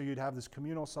 3, so you'd have this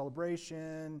communal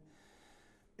celebration.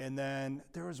 And then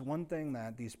there was one thing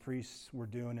that these priests were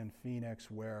doing in Phoenix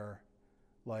where,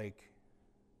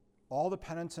 all the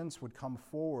penitents would come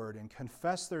forward and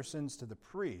confess their sins to the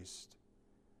priest.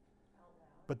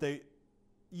 But they'd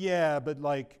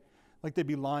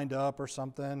be lined up or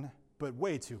something, but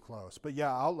way too close. But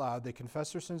yeah, out loud, they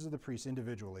confess their sins to the priest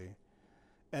individually.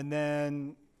 And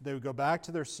then they would go back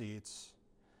to their seats,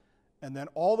 and then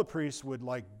all the priests would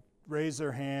raise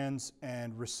their hands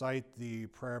and recite the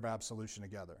prayer of absolution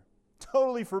together.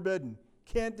 Totally forbidden.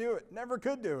 Can't do it. Never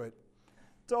could do it.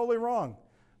 Totally wrong.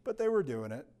 But they were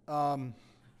doing it.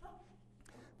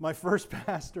 My first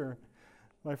pastor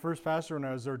when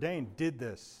I was ordained did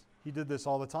this. He did this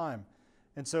all the time.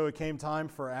 And so it came time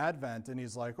for Advent, and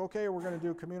he's like, okay, we're going to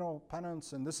do communal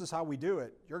penance, and this is how we do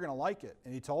it. You're going to like it.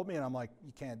 And he told me, and I'm like,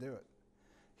 you can't do it.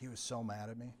 He was so mad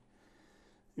at me.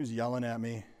 He was yelling at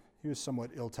me. He was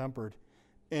somewhat ill-tempered.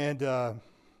 And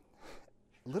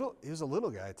he was a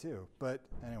little guy too, but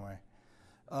anyway.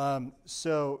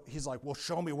 So he's like, well,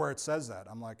 show me where it says that.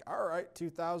 I'm like, all right,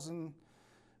 2000,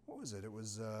 what was it? It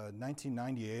was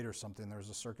 1998 or something. There was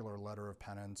a circular letter of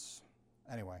penance.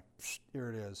 Anyway, here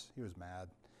it is. He was mad.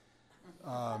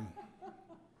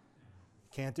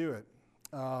 Can't do it.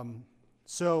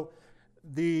 So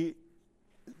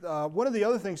one of the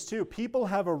other things too, people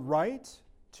have a right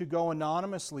to go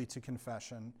anonymously to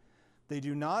confession. They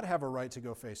do not have a right to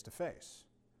go face to face.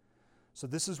 So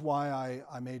this is why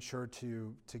I made sure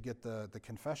to get the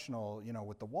confessional,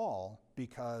 with the wall,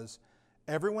 because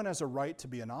everyone has a right to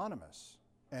be anonymous,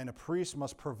 and a priest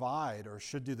must provide, or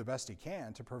should do the best he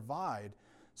can to provide,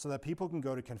 so that people can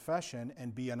go to confession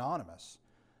and be anonymous.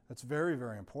 That's very,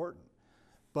 very important.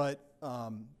 But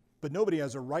nobody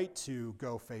has a right to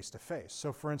go face to face.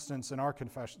 So, for instance, in our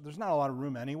confession, there's not a lot of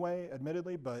room anyway,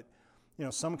 admittedly, but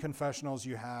some confessionals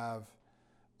you have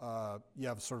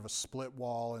sort of a split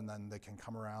wall, and then they can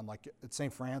come around. Like at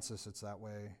St. Francis, it's that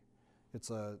way.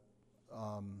 It's a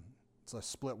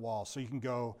split wall, so you can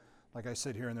go. Like I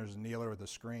sit here, and there's a kneeler with a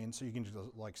screen, so you can just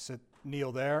like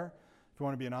kneel there if you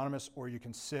want to be anonymous, or you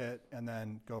can sit and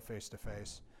then go face to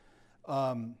face.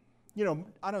 I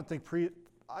don't think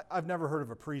I've never heard of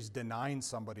a priest denying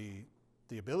somebody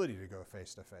the ability to go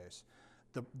face to face.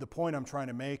 The point I'm trying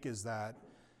to make is that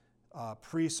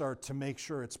priests are to make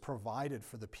sure it's provided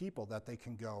for the people that they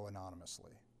can go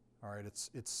anonymously. All right,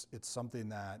 it's something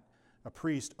that a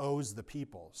priest owes the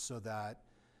people so that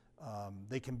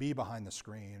they can be behind the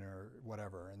screen or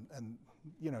whatever, and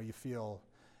you feel.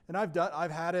 And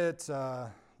I've had it.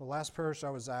 The last parish I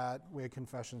was at, we had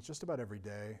confessions just about every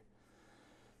day,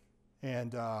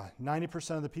 and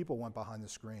 90% of the people went behind the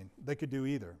screen. They could do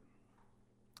either,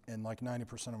 and like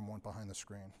 90% of them went behind the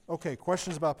screen. Okay,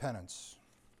 questions about penance,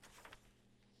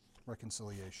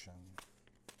 reconciliation.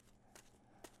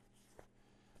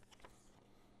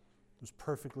 It was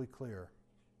perfectly clear.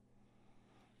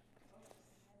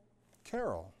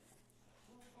 Carol.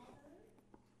 Well, Father,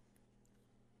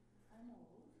 I'm old,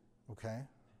 Okay. and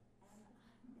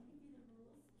maybe the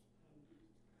rules changed,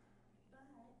 but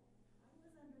I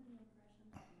was under the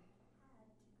impression that you had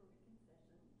to go to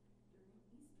confession during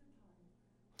Easter time.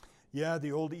 Yeah,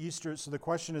 the old Easter. So the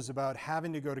question is about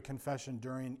having to go to confession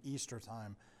during Easter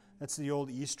time. That's the old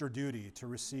Easter duty, to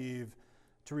receive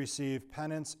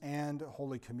penance and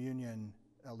Holy Communion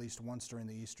at least once during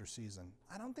the Easter season.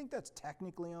 I don't think that's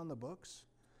technically on the books.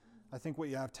 I think what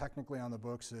you have technically on the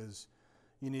books is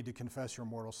you need to confess your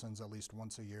mortal sins at least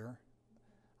once a year.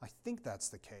 I think that's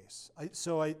the case.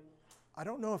 I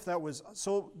don't know if that was.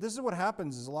 So this is what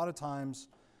happens is a lot of times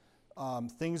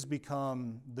things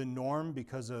become the norm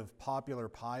because of popular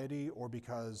piety or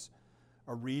because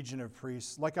a region of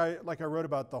priests, like I wrote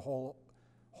about the whole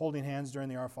holding hands during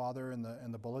the Our Father in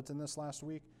the bulletin this last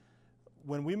week.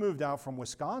 When we moved out from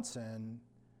Wisconsin,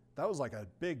 that was like a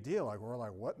big deal. Like we're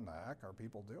like, what in the heck are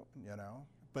people doing?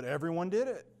 But everyone did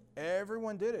it.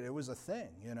 Everyone did it. It was a thing,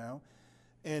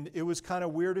 and it was kind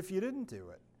of weird if you didn't do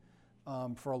it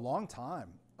for a long time.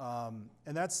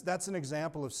 And that's an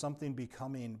example of something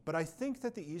becoming. But I think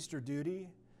that the Easter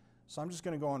duty. So I'm just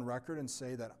going to go on record and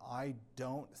say that I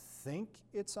don't think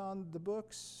it's on the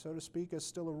books, so to speak, as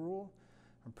still a rule.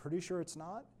 I'm pretty sure it's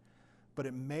not, but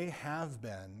it may have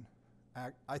been.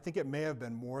 I think it may have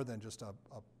been more than just a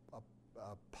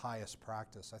pious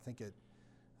practice. I think it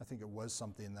was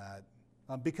something that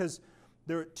because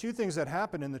there are two things that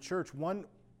happen in the church. One,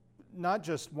 not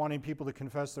just wanting people to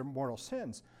confess their mortal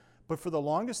sins, but for the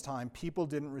longest time, people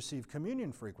didn't receive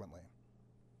communion frequently.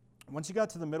 Once you got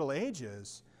to the Middle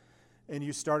Ages, and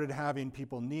you started having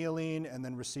people kneeling and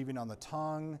then receiving on the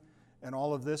tongue and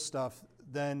all of this stuff,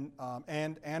 then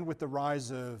and with the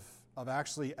rise of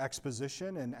actually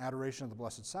exposition and adoration of the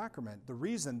Blessed Sacrament, the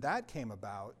reason that came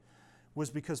about was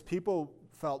because people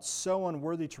felt so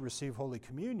unworthy to receive Holy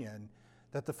Communion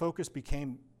that the focus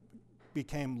became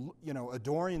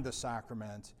adoring the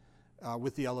sacrament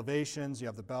with the elevations. You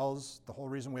have the bells. The whole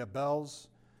reason we have bells,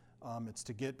 it's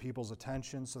to get people's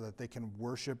attention so that they can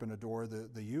worship and adore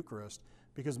the Eucharist,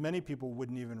 because many people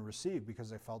wouldn't even receive because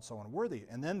they felt so unworthy.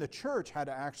 And then the church had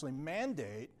to actually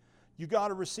mandate, you got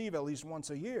to receive at least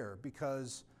once a year,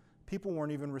 because people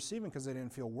weren't even receiving because they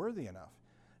didn't feel worthy enough.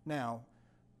 Now,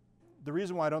 the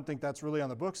reason why I don't think that's really on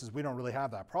the books is we don't really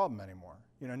have that problem anymore.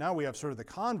 Now we have sort of the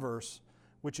converse,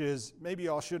 which is maybe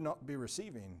y'all should not be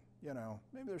receiving.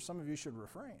 Maybe there's some of you should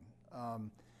refrain.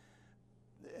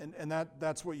 And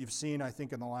that's what you've seen, I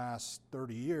think, in the last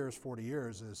 30 years, 40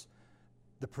 years, is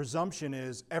the presumption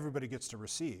is everybody gets to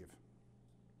receive,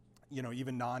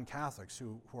 even non-Catholics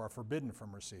who are forbidden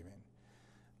from receiving.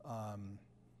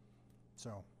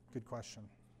 So, good question.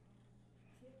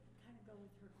 To kind of go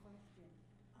with her question,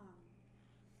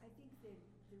 I think that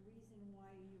the reason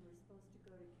why you were supposed to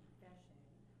go to confession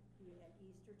at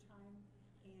Easter time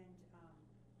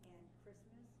and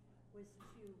Christmas was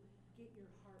to get your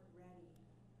heart ready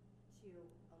to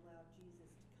allow Jesus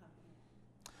to come in.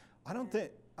 I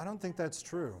don't think that's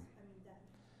true. I mean, that,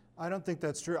 I don't think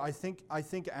that's true. I think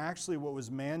actually what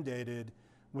was mandated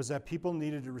was that people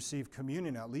needed to receive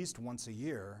communion at least once a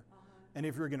year. And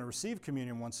if you were going to receive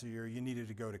communion once a year, you needed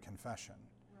to go to confession.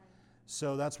 right.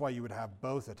 So that's why you would have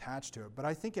both attached to it. But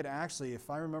I think it actually, if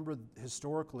I remember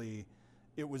historically,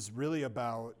 it was really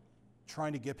about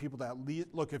trying to get people to at least,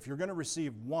 look, if you're going to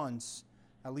receive once,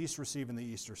 at least receive in the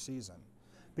Easter season.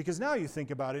 Because now you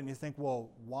think about it and you think, well,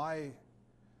 why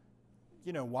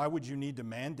would you need to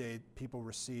mandate people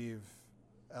receive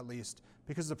at least,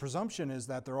 because the presumption is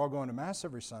that they're all going to Mass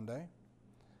every Sunday.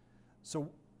 So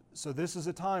this is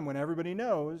a time when everybody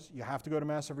knows you have to go to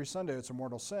Mass every Sunday. It's a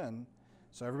mortal sin.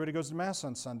 So everybody goes to Mass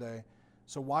on Sunday.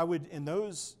 So why would, in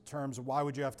those terms, why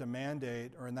would you have to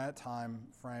mandate, or in that time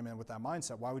frame and with that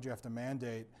mindset, why would you have to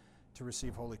mandate to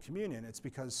receive Holy Communion? It's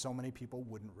because so many people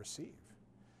wouldn't receive.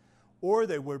 Or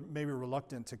they were maybe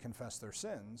reluctant to confess their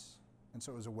sins, and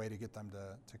so it was a way to get them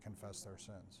to confess their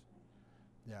sins.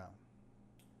 Yeah.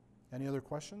 Any other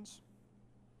questions?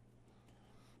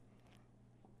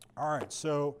 All right,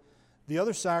 so the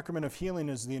other sacrament of healing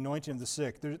is the anointing of the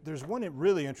sick. There's one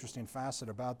really interesting facet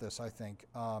about this, I think.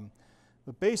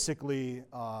 But basically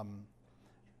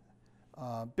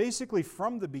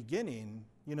from the beginning,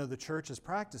 the church has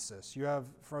practiced this. You have,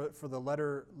 for the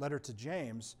letter to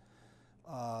James,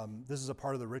 this is a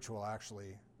part of the ritual,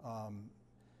 actually.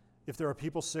 If there are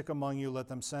people sick among you, let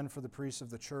them send for the priests of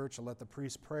the church, and let the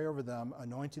priest pray over them,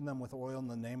 anointing them with oil in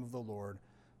the name of the Lord.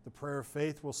 The prayer of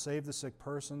faith will save the sick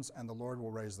persons, and the Lord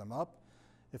will raise them up.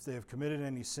 If they have committed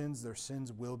any sins, their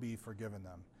sins will be forgiven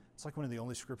them. It's like one of the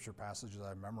only scripture passages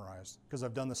I've memorized, because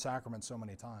I've done the sacrament so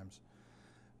many times.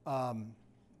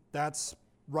 That's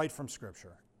right from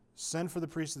Scripture. Send for the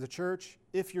priest of the church.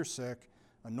 If you're sick,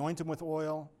 anoint them with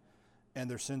oil, and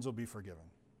their sins will be forgiven.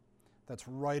 That's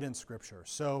right in Scripture.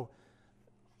 So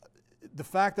the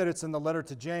fact that it's in the letter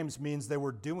to James means they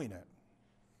were doing it,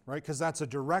 right? Because that's a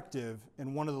directive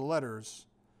in one of the letters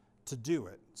to do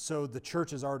it. So the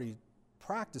church is already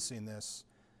practicing this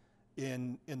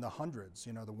in the hundreds,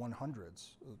 the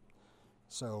 100s.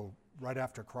 So right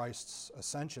after Christ's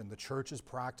ascension, the church is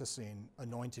practicing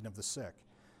anointing of the sick.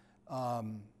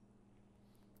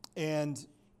 And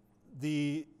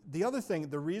the other thing,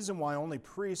 the reason why only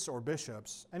priests or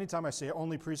bishops, anytime I say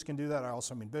only priests can do that, I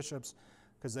also mean bishops,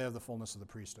 because they have the fullness of the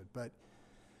priesthood. But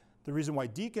the reason why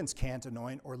deacons can't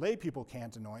anoint or lay people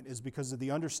can't anoint is because of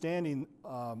the understanding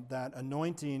that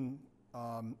anointing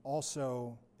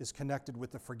also is connected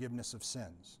with the forgiveness of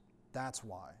sins. That's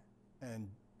why. And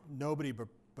nobody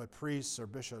but priests or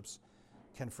bishops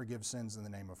can forgive sins in the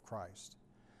name of Christ.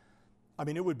 I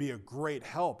mean, it would be a great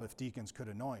help if deacons could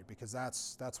anoint, because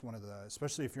that's one of the,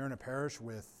 especially if you're in a parish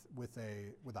with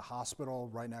a hospital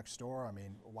right next door. I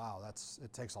mean, wow,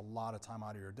 it takes a lot of time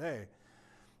out of your day.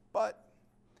 But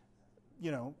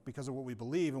because of what we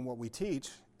believe and what we teach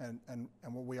and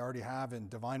what we already have in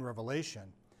divine revelation.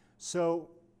 So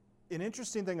an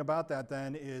interesting thing about that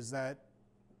then is that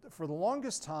for the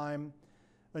longest time,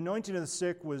 anointing of the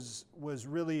sick was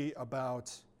really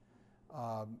about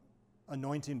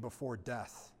anointing before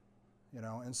death,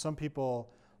 and some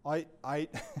people,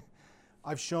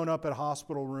 I've shown up at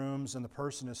hospital rooms and the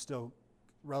person is still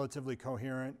relatively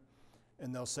coherent,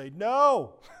 and they'll say,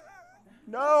 no,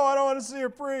 I don't want to see a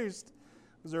priest,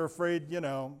 because they're afraid,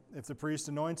 if the priest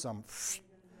anoints them.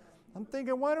 I'm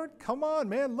thinking, come on,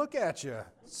 man, look at you.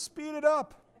 Speed it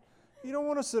up. You don't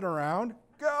want to sit around.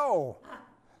 Go.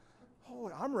 Oh,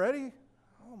 I'm ready.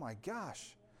 Oh my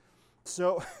gosh.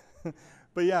 So,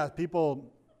 but yeah,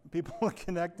 people are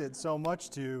connected so much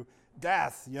to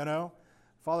death,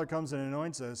 Father comes and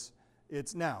anoints us.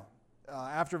 It's now,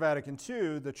 after Vatican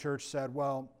II, the church said,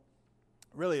 well,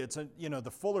 really it's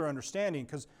the fuller understanding,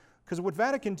 because what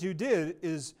Vatican II did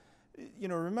is,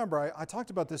 remember, I talked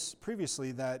about this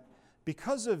previously, that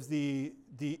because of the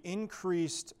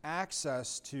increased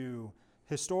access to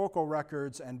historical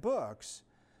records and books,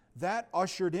 that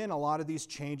ushered in a lot of these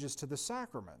changes to the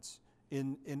sacraments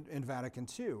in Vatican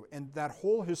II. And that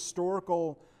whole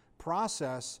historical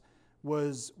process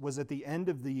was at the end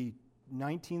of the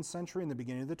 19th century and the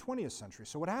beginning of the 20th century.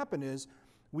 So what happened is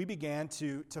we began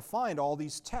to find all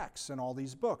these texts and all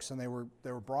these books, and they were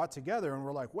brought together, and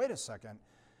we're like, wait a second,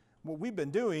 what we've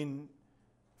been doing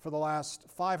for the last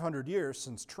 500 years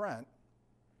since Trent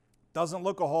doesn't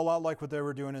look a whole lot like what they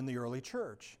were doing in the early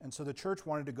church. And so the church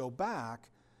wanted to go back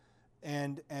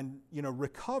and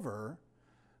recover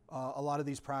a lot of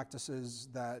these practices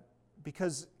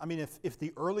because if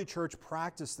the early church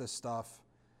practiced this stuff,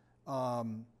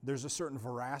 there's a certain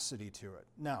veracity to it.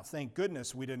 Now, thank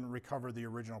goodness we didn't recover the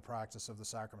original practice of the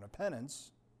sacrament of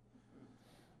penance.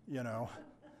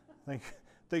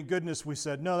 Thank goodness we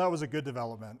said, no, that was a good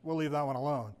development. We'll leave that one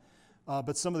alone.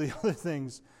 But some of the other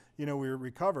things, we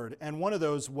recovered. And one of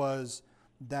those was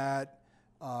that,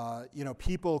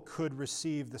 people could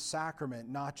receive the sacrament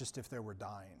not just if they were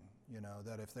dying,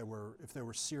 that if they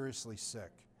were seriously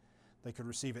sick, they could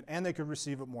receive it. And they could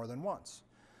receive it more than once.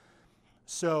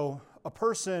 So a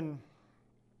person,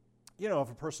 you know,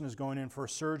 if a person is going in for a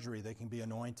surgery, they can be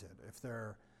anointed. If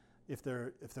they're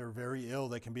very ill,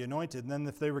 they can be anointed. And then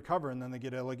if they recover and then they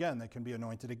get ill again, they can be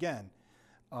anointed again.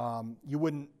 You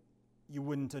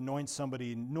wouldn't anoint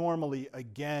somebody normally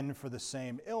again for the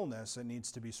same illness. It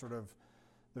needs to be sort of,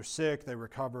 they're sick, they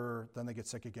recover, then they get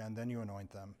sick again, then you anoint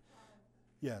them.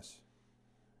 Yes.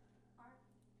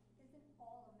 Isn't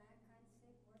all of mankind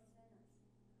sick? We're sinners.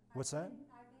 What's that?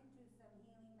 I've been to some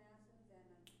healing masses and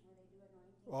where they do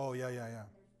anointing. Oh, yeah, yeah, yeah.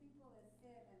 There's people that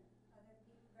sit and other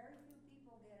people, very few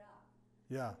people get up.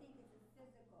 Yeah. They think it's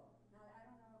physical. Now, I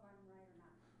don't know if I'm right or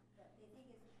not, but they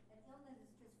think it's, an illness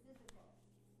is just physical.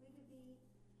 We could be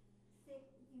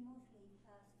sick emotionally,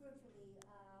 spiritually,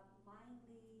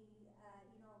 mindly,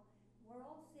 we're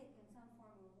all sick in some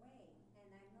form or way.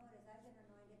 And I've noticed I've been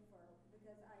anointed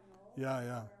because I know Yeah,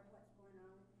 yeah. what's going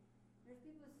on. There's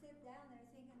people who sit down there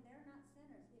thinking they're not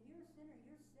sinners. If you're a sinner,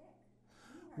 you're sick.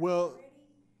 You are Well,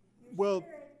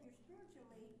 already, you're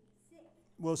spiritually sick.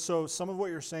 Well, so some of what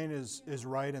you're saying is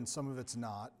right and some of it's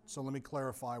not. So let me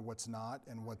clarify what's not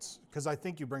and what's, because I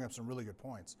think you bring up some really good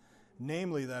points.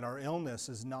 Namely that our illness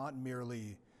is not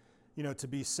merely, to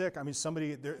be sick. I mean,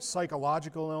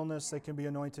 psychological illness they can be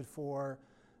anointed for,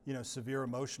 severe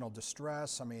emotional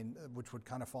distress, which would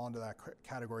kind of fall into that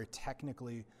category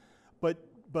technically. But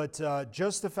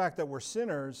just the fact that we're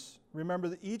sinners, remember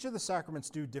that each of the sacraments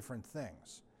do different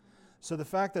things. So the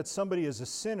fact that somebody is a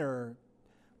sinner,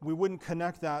 we wouldn't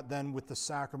connect that then with the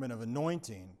sacrament of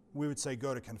anointing. We would say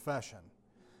go to confession.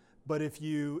 But if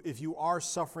you are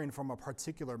suffering from a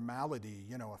particular malady,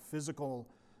 a physical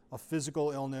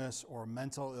illness or a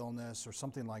mental illness or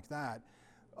something like that,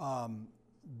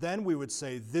 then we would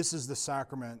say this is the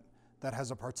sacrament that has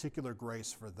a particular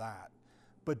grace for that.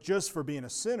 But just for being a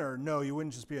sinner, no, you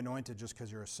wouldn't just be anointed just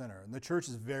because you're a sinner. And the church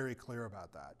is very clear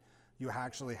about that. You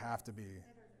actually have to be. Sinners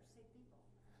are sick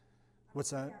people.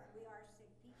 What's that? We are sick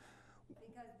people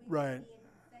because we Right. would be in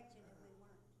perfection if we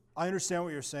weren't. I understand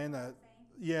what you're saying. That,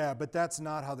 yeah, but that's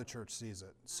not how the church sees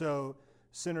it. So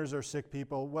sinners are sick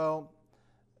people. Well,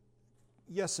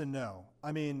 yes and no.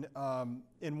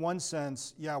 In one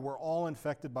sense, yeah, we're all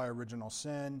infected by original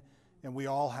sin, and we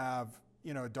all have,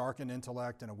 a darkened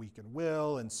intellect and a weakened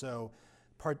will, and so,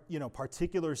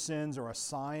 particular sins are a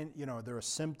sign, they're a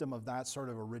symptom of that sort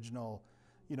of original,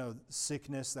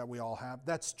 sickness that we all have.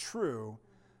 That's true,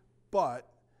 but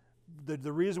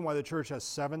the reason why the church has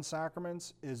 7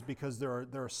 sacraments is because there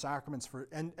are sacraments for,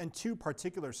 and 2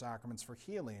 particular sacraments for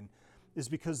healing, is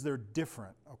because they're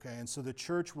different, okay? And so the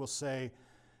church will say,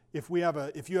 if you have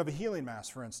a healing mass,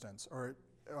 for instance, or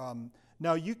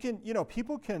now you can,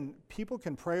 people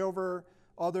can pray over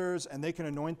others and they can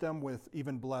anoint them with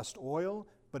even blessed oil,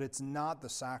 but it's not the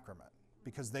sacrament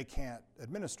because they can't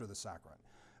administer the sacrament.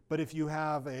 But if you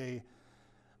have a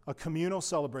communal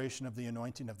celebration of the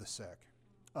anointing of the sick,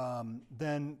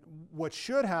 then what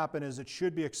should happen is it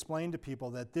should be explained to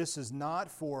people that this is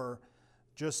not for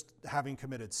just having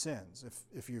committed sins.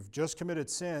 If you've just committed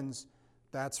sins,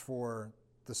 that's for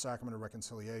the sacrament of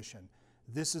reconciliation.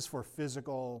 This is for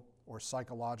physical or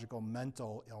psychological,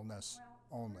 mental illness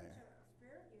only.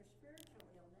 Your spiritual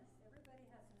illness. Everybody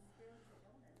has some spiritual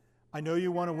illness. I know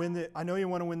you want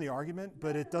to win the argument,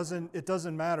 but it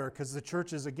doesn't matter because the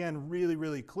church is again really,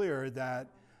 really clear that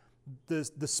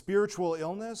the spiritual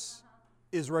illness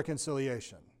is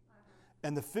reconciliation,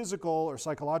 and the physical or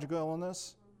psychological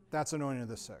illness, that's anointing of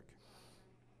the sick.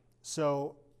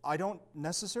 So I don't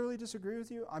necessarily disagree with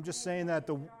you. I'm just saying that It's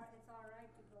all right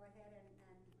to go ahead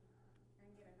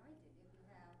and get anointed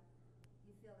if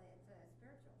you feel that it's a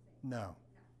spiritual thing.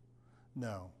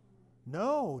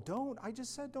 No, don't. I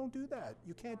just said don't do that.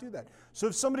 You can't do that. So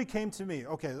if somebody came to me,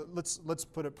 okay, let's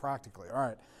put it practically. All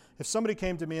right. If somebody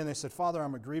came to me and they said, Father,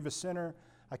 I'm a grievous sinner.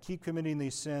 I keep committing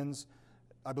these sins.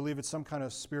 I believe it's some kind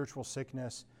of spiritual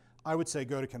sickness. I would say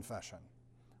go to confession.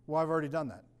 Well, I've already done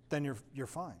that. Then you're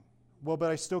fine. Well,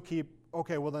 but I still keep,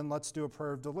 okay, well then let's do a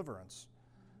prayer of deliverance.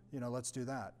 Let's do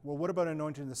that. Well, what about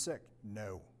anointing the sick?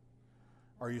 No.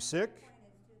 Are you sick? The point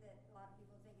is too that a lot of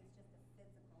people think it's just a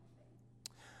physical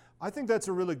thing. I think that's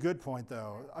a really good point,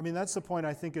 though. That's the point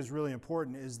I think is really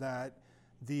important, is that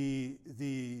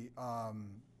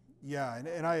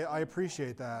and I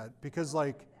appreciate that because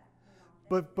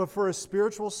but for a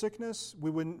spiritual sickness,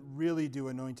 we wouldn't really do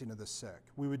anointing of the sick.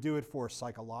 We would do it for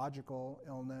psychological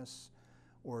illness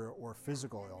or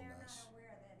physical illness. They're not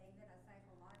aware that even a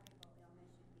psychological illness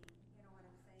should be, you know what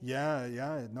I'm saying?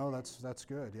 Yeah, no, that's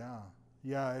good,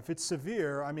 yeah. If it's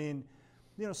severe,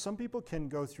 some people can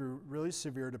go through really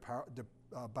severe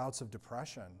bouts of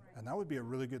depression, and that would be a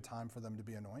really good time for them to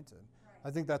be anointed.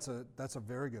 I think that's a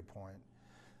very good point.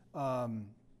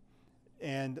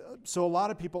 So a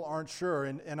lot of people aren't sure,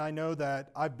 and I know that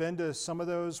I've been to some of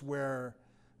those where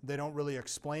they don't really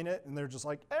explain it, and they're just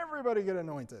like, everybody get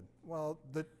anointed. Well,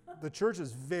 the church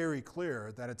is very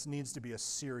clear that it needs to be a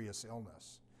serious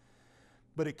illness.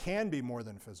 But it can be more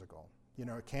than physical. You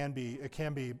know, it can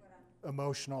be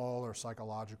emotional or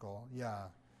psychological, yeah.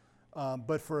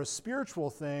 But for a spiritual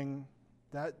thing,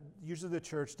 that usually the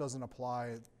church doesn't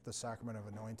apply the sacrament of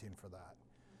anointing for that.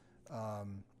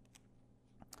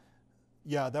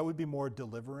 Yeah, that would be more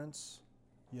deliverance.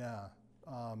 Yeah,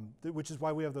 which is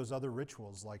why we have those other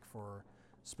rituals, like for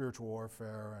spiritual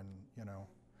warfare, and you know.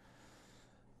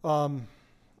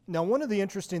 Now, one of the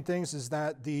interesting things is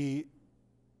that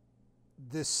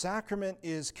this sacrament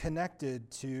is connected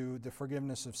to the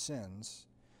forgiveness of sins,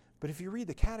 but if you read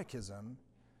the Catechism,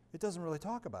 it doesn't really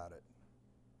talk about it,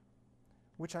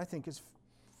 which I think is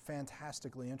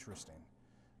fantastically interesting,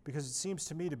 because it seems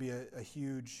to me to be a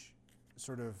huge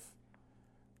sort of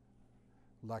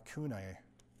lacuna.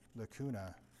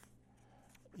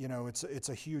 You know, it's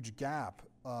a huge gap,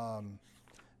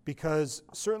 because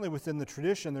certainly within the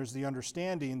tradition, there's the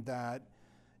understanding that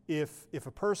if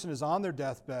a person is on their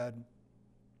deathbed,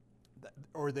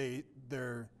 or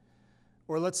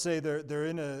let's say they're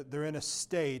in a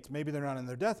state, maybe they're not in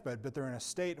their deathbed, but they're in a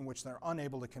state in which they're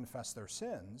unable to confess their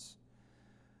sins.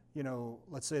 You know,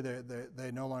 let's say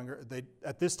they no longer, they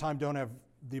at this time don't have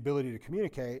the ability to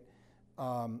communicate,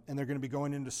 and they're going to be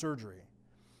going into surgery.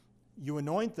 You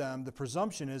anoint them. The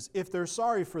presumption is if they're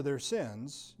sorry for their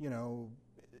sins, you know,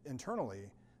 internally,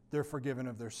 they're forgiven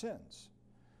of their sins,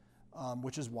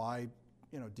 which is why,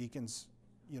 you know, deacons,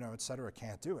 you know, et cetera,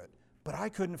 can't do it. But I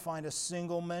couldn't find a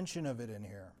single mention of it in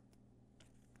here,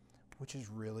 which is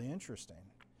really interesting.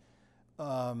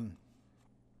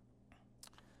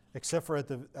 Except for at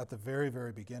the very,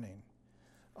 very beginning.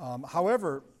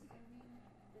 However, I mean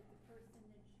that the person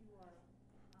that you are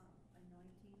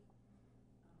anointing,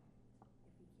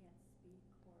 if he can't speak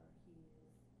or he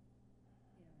is,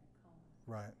 you know, in a coma,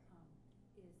 right.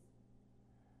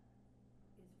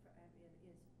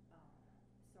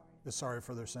 Sorry. Is sorry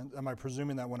for their sins. Am I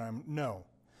presuming that when I'm no?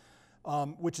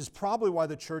 Which is probably why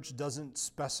the church doesn't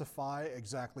specify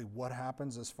exactly what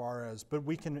happens as far as, but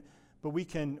we can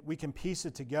piece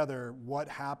it together what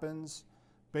happens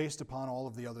based upon all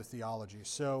of the other theology.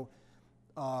 So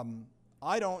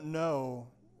I don't know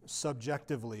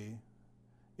subjectively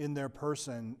in their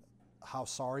person how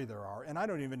sorry they are, and I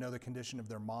don't even know the condition of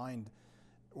their mind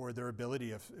or their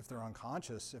ability if they're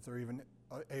unconscious, if they're even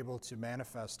able to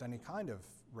manifest any kind of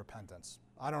repentance.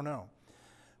 I don't know.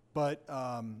 But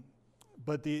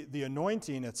the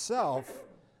anointing itself,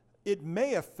 it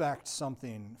may affect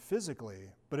something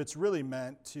physically, but it's really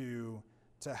meant to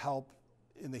help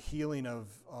in the healing of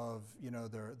you know,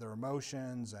 their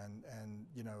emotions and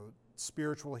you know,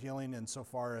 spiritual healing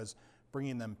insofar as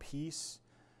bringing them peace,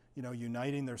 you know,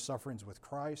 uniting their sufferings with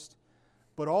Christ.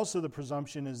 But also the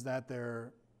presumption is that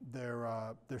their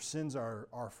sins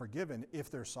are forgiven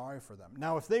if they're sorry for them.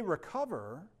 Now, if they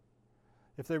recover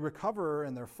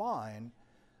and they're fine,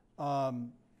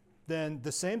 then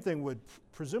the same thing would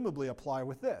presumably apply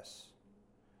with this,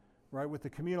 right? With the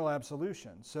communal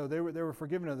absolution. So they were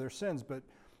forgiven of their sins, but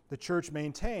the church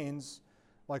maintains,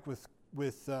 like with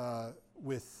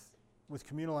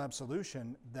communal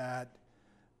absolution, that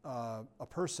a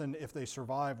person, if they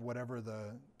survive whatever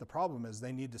the problem is,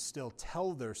 they need to still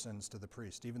tell their sins to the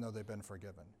priest, even though they've been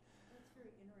forgiven. That's very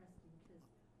interesting, because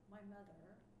my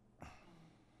mother had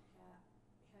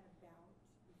a bout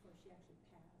before she actually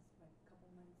passed, like a couple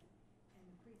months, and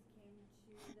the priest came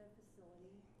to the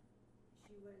facility.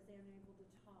 She was unable to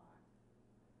talk.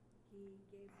 He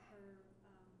gave her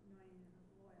anointing of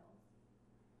oils,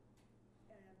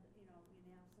 and you know,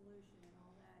 in absolution and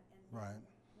all that. And then Right.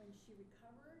 when she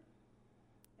recovered,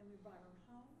 and we brought her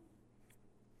home,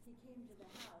 he came to the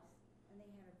house, and they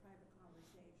had a private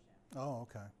conversation. Oh,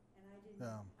 okay. And I didn't,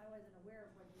 Yeah. I wasn't aware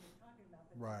of what he was talking about,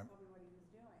 but Right. that's probably what he was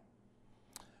doing.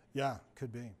 Yeah,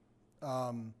 could be.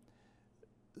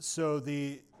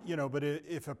 But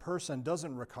if a person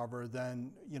doesn't recover,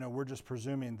 then, you know, we're just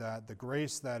presuming that the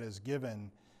grace that is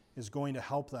given is going to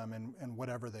help them in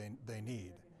whatever they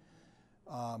need.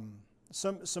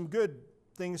 Some good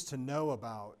things to know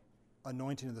about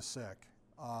anointing of the sick.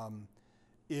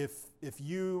 If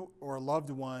you or a loved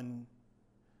one,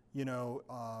 you know,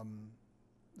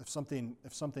 if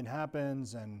something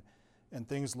happens and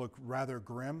things look rather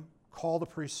grim, call the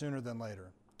priest sooner than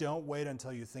later. Don't wait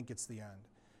until you think it's the end.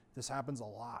 This happens a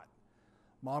lot.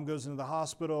 Mom goes into the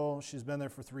hospital. She's been there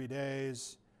for 3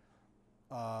 days.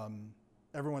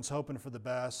 Everyone's hoping for the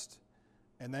best,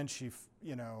 and then she,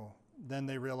 you know, then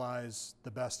they realize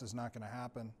the best is not going to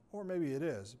happen, or maybe it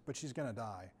is, but she's going to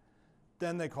die.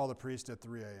 Then they call the priest at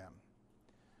 3 a.m.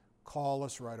 Call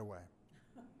us right away.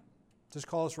 Just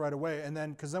call us right away, and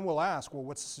then, because then we'll ask, well,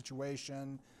 what's the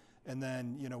situation? And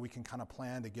then, we can kind of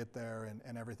plan to get there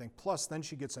and everything. Plus, then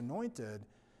she gets anointed,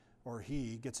 or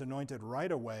he gets anointed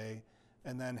right away,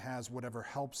 and then has whatever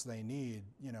helps they need,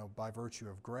 by virtue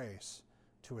of grace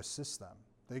to assist them.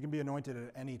 They can be anointed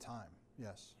at any time.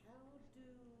 Yes?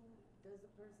 Does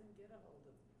a person get a hold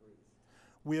of the priest?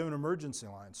 We have an emergency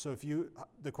line. So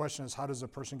the question is, how does a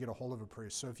person get a hold of a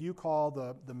priest? So if you call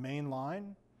the main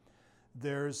line,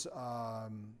 there's,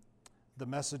 the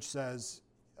message says,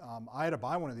 I had to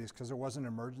buy one of these because there wasn't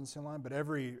an emergency line, but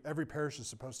every parish is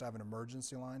supposed to have an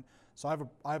emergency line. So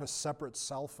I have a separate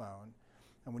cell phone,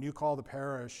 and when you call the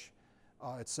parish,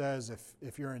 it says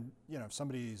if you're in, if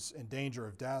somebody's in danger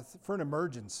of death for an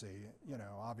emergency,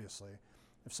 obviously,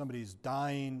 if somebody's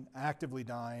dying, actively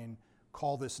dying,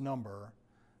 call this number,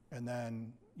 and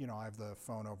then I have the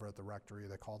phone over at the rectory.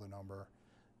 They call the number,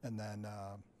 and then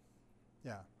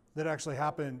that actually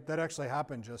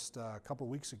happened just a couple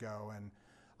weeks ago, and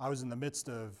I was in the midst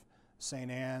of St.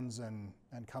 Anne's and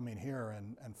coming here,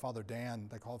 and Father Dan,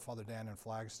 they called Father Dan in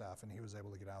Flagstaff, and he was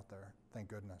able to get out there. Thank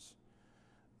goodness.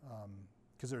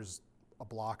 Because there's a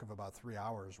block of about 3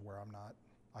 hours where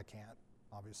I can't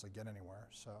obviously get anywhere.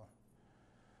 So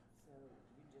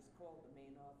you just call the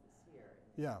main office here?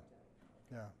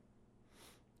 Yeah.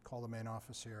 Call the main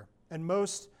office here. And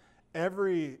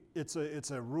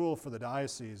it's a rule for the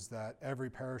diocese that every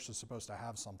parish is supposed to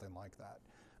have something like that.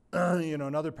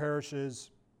 In other parishes,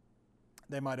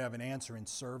 they might have an answering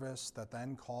service that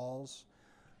then calls,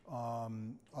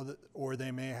 or they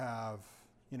may have,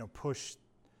 push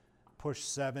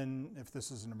 7 if this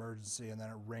is an emergency, and then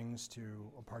it rings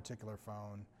to a particular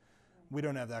phone. We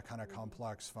don't have that kind of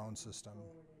complex phone system.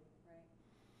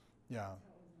 Yeah.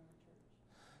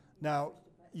 Now,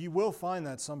 you will find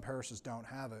that some parishes don't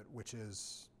have it, which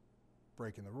is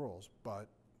breaking the rules, but,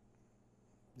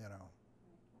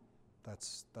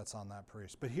 that's on that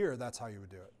priest. But here, that's how you would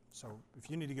do it. So if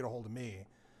you need to get a hold of me,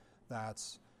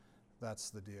 that's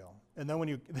the deal. And then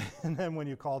when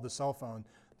you call the cell phone,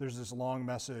 there's this long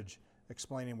message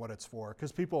explaining what it's for,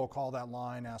 because people will call that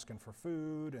line asking for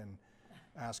food and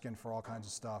asking for all kinds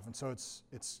of stuff, and so it's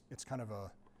kind of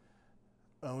a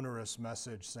onerous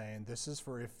message saying this is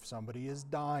for if somebody is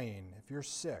dying, if you're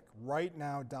sick right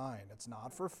now, dying. It's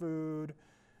not for food,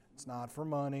 it's not for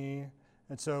money,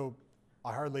 and so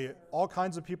all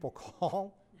kinds of people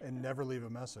call and never leave a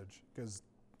message, because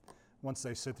once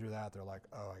they sit through that, they're like,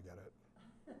 oh, I get it.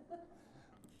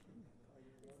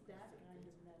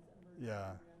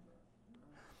 Yeah.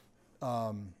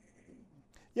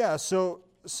 So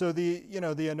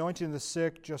the anointing of the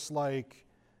sick, just like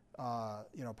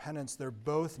penance, they're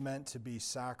both meant to be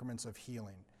sacraments of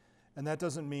healing, and that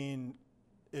doesn't mean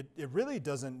it really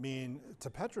doesn't mean, to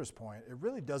Petra's point, it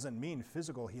really doesn't mean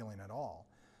physical healing at all.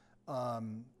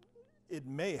 It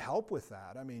may help with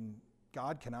that. I mean,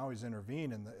 God can always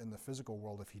intervene in the physical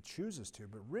world if He chooses to,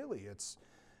 but really it's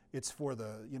for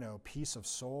the peace of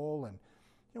soul. And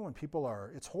when people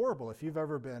it's horrible if you've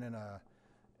ever been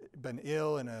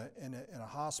ill in a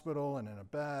hospital and in a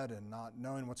bed and not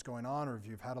knowing what's going on, or if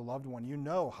you've had a loved one,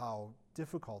 how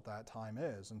difficult that time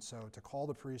is. And so to call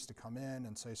the priest to come in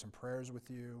and say some prayers with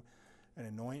you and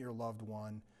anoint your loved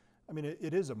one, I mean,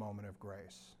 it is a moment of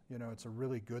grace. It's a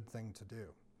really good thing to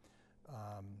do.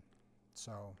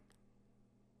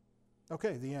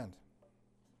 Okay, the end.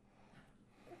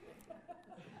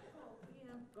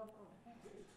 Go home.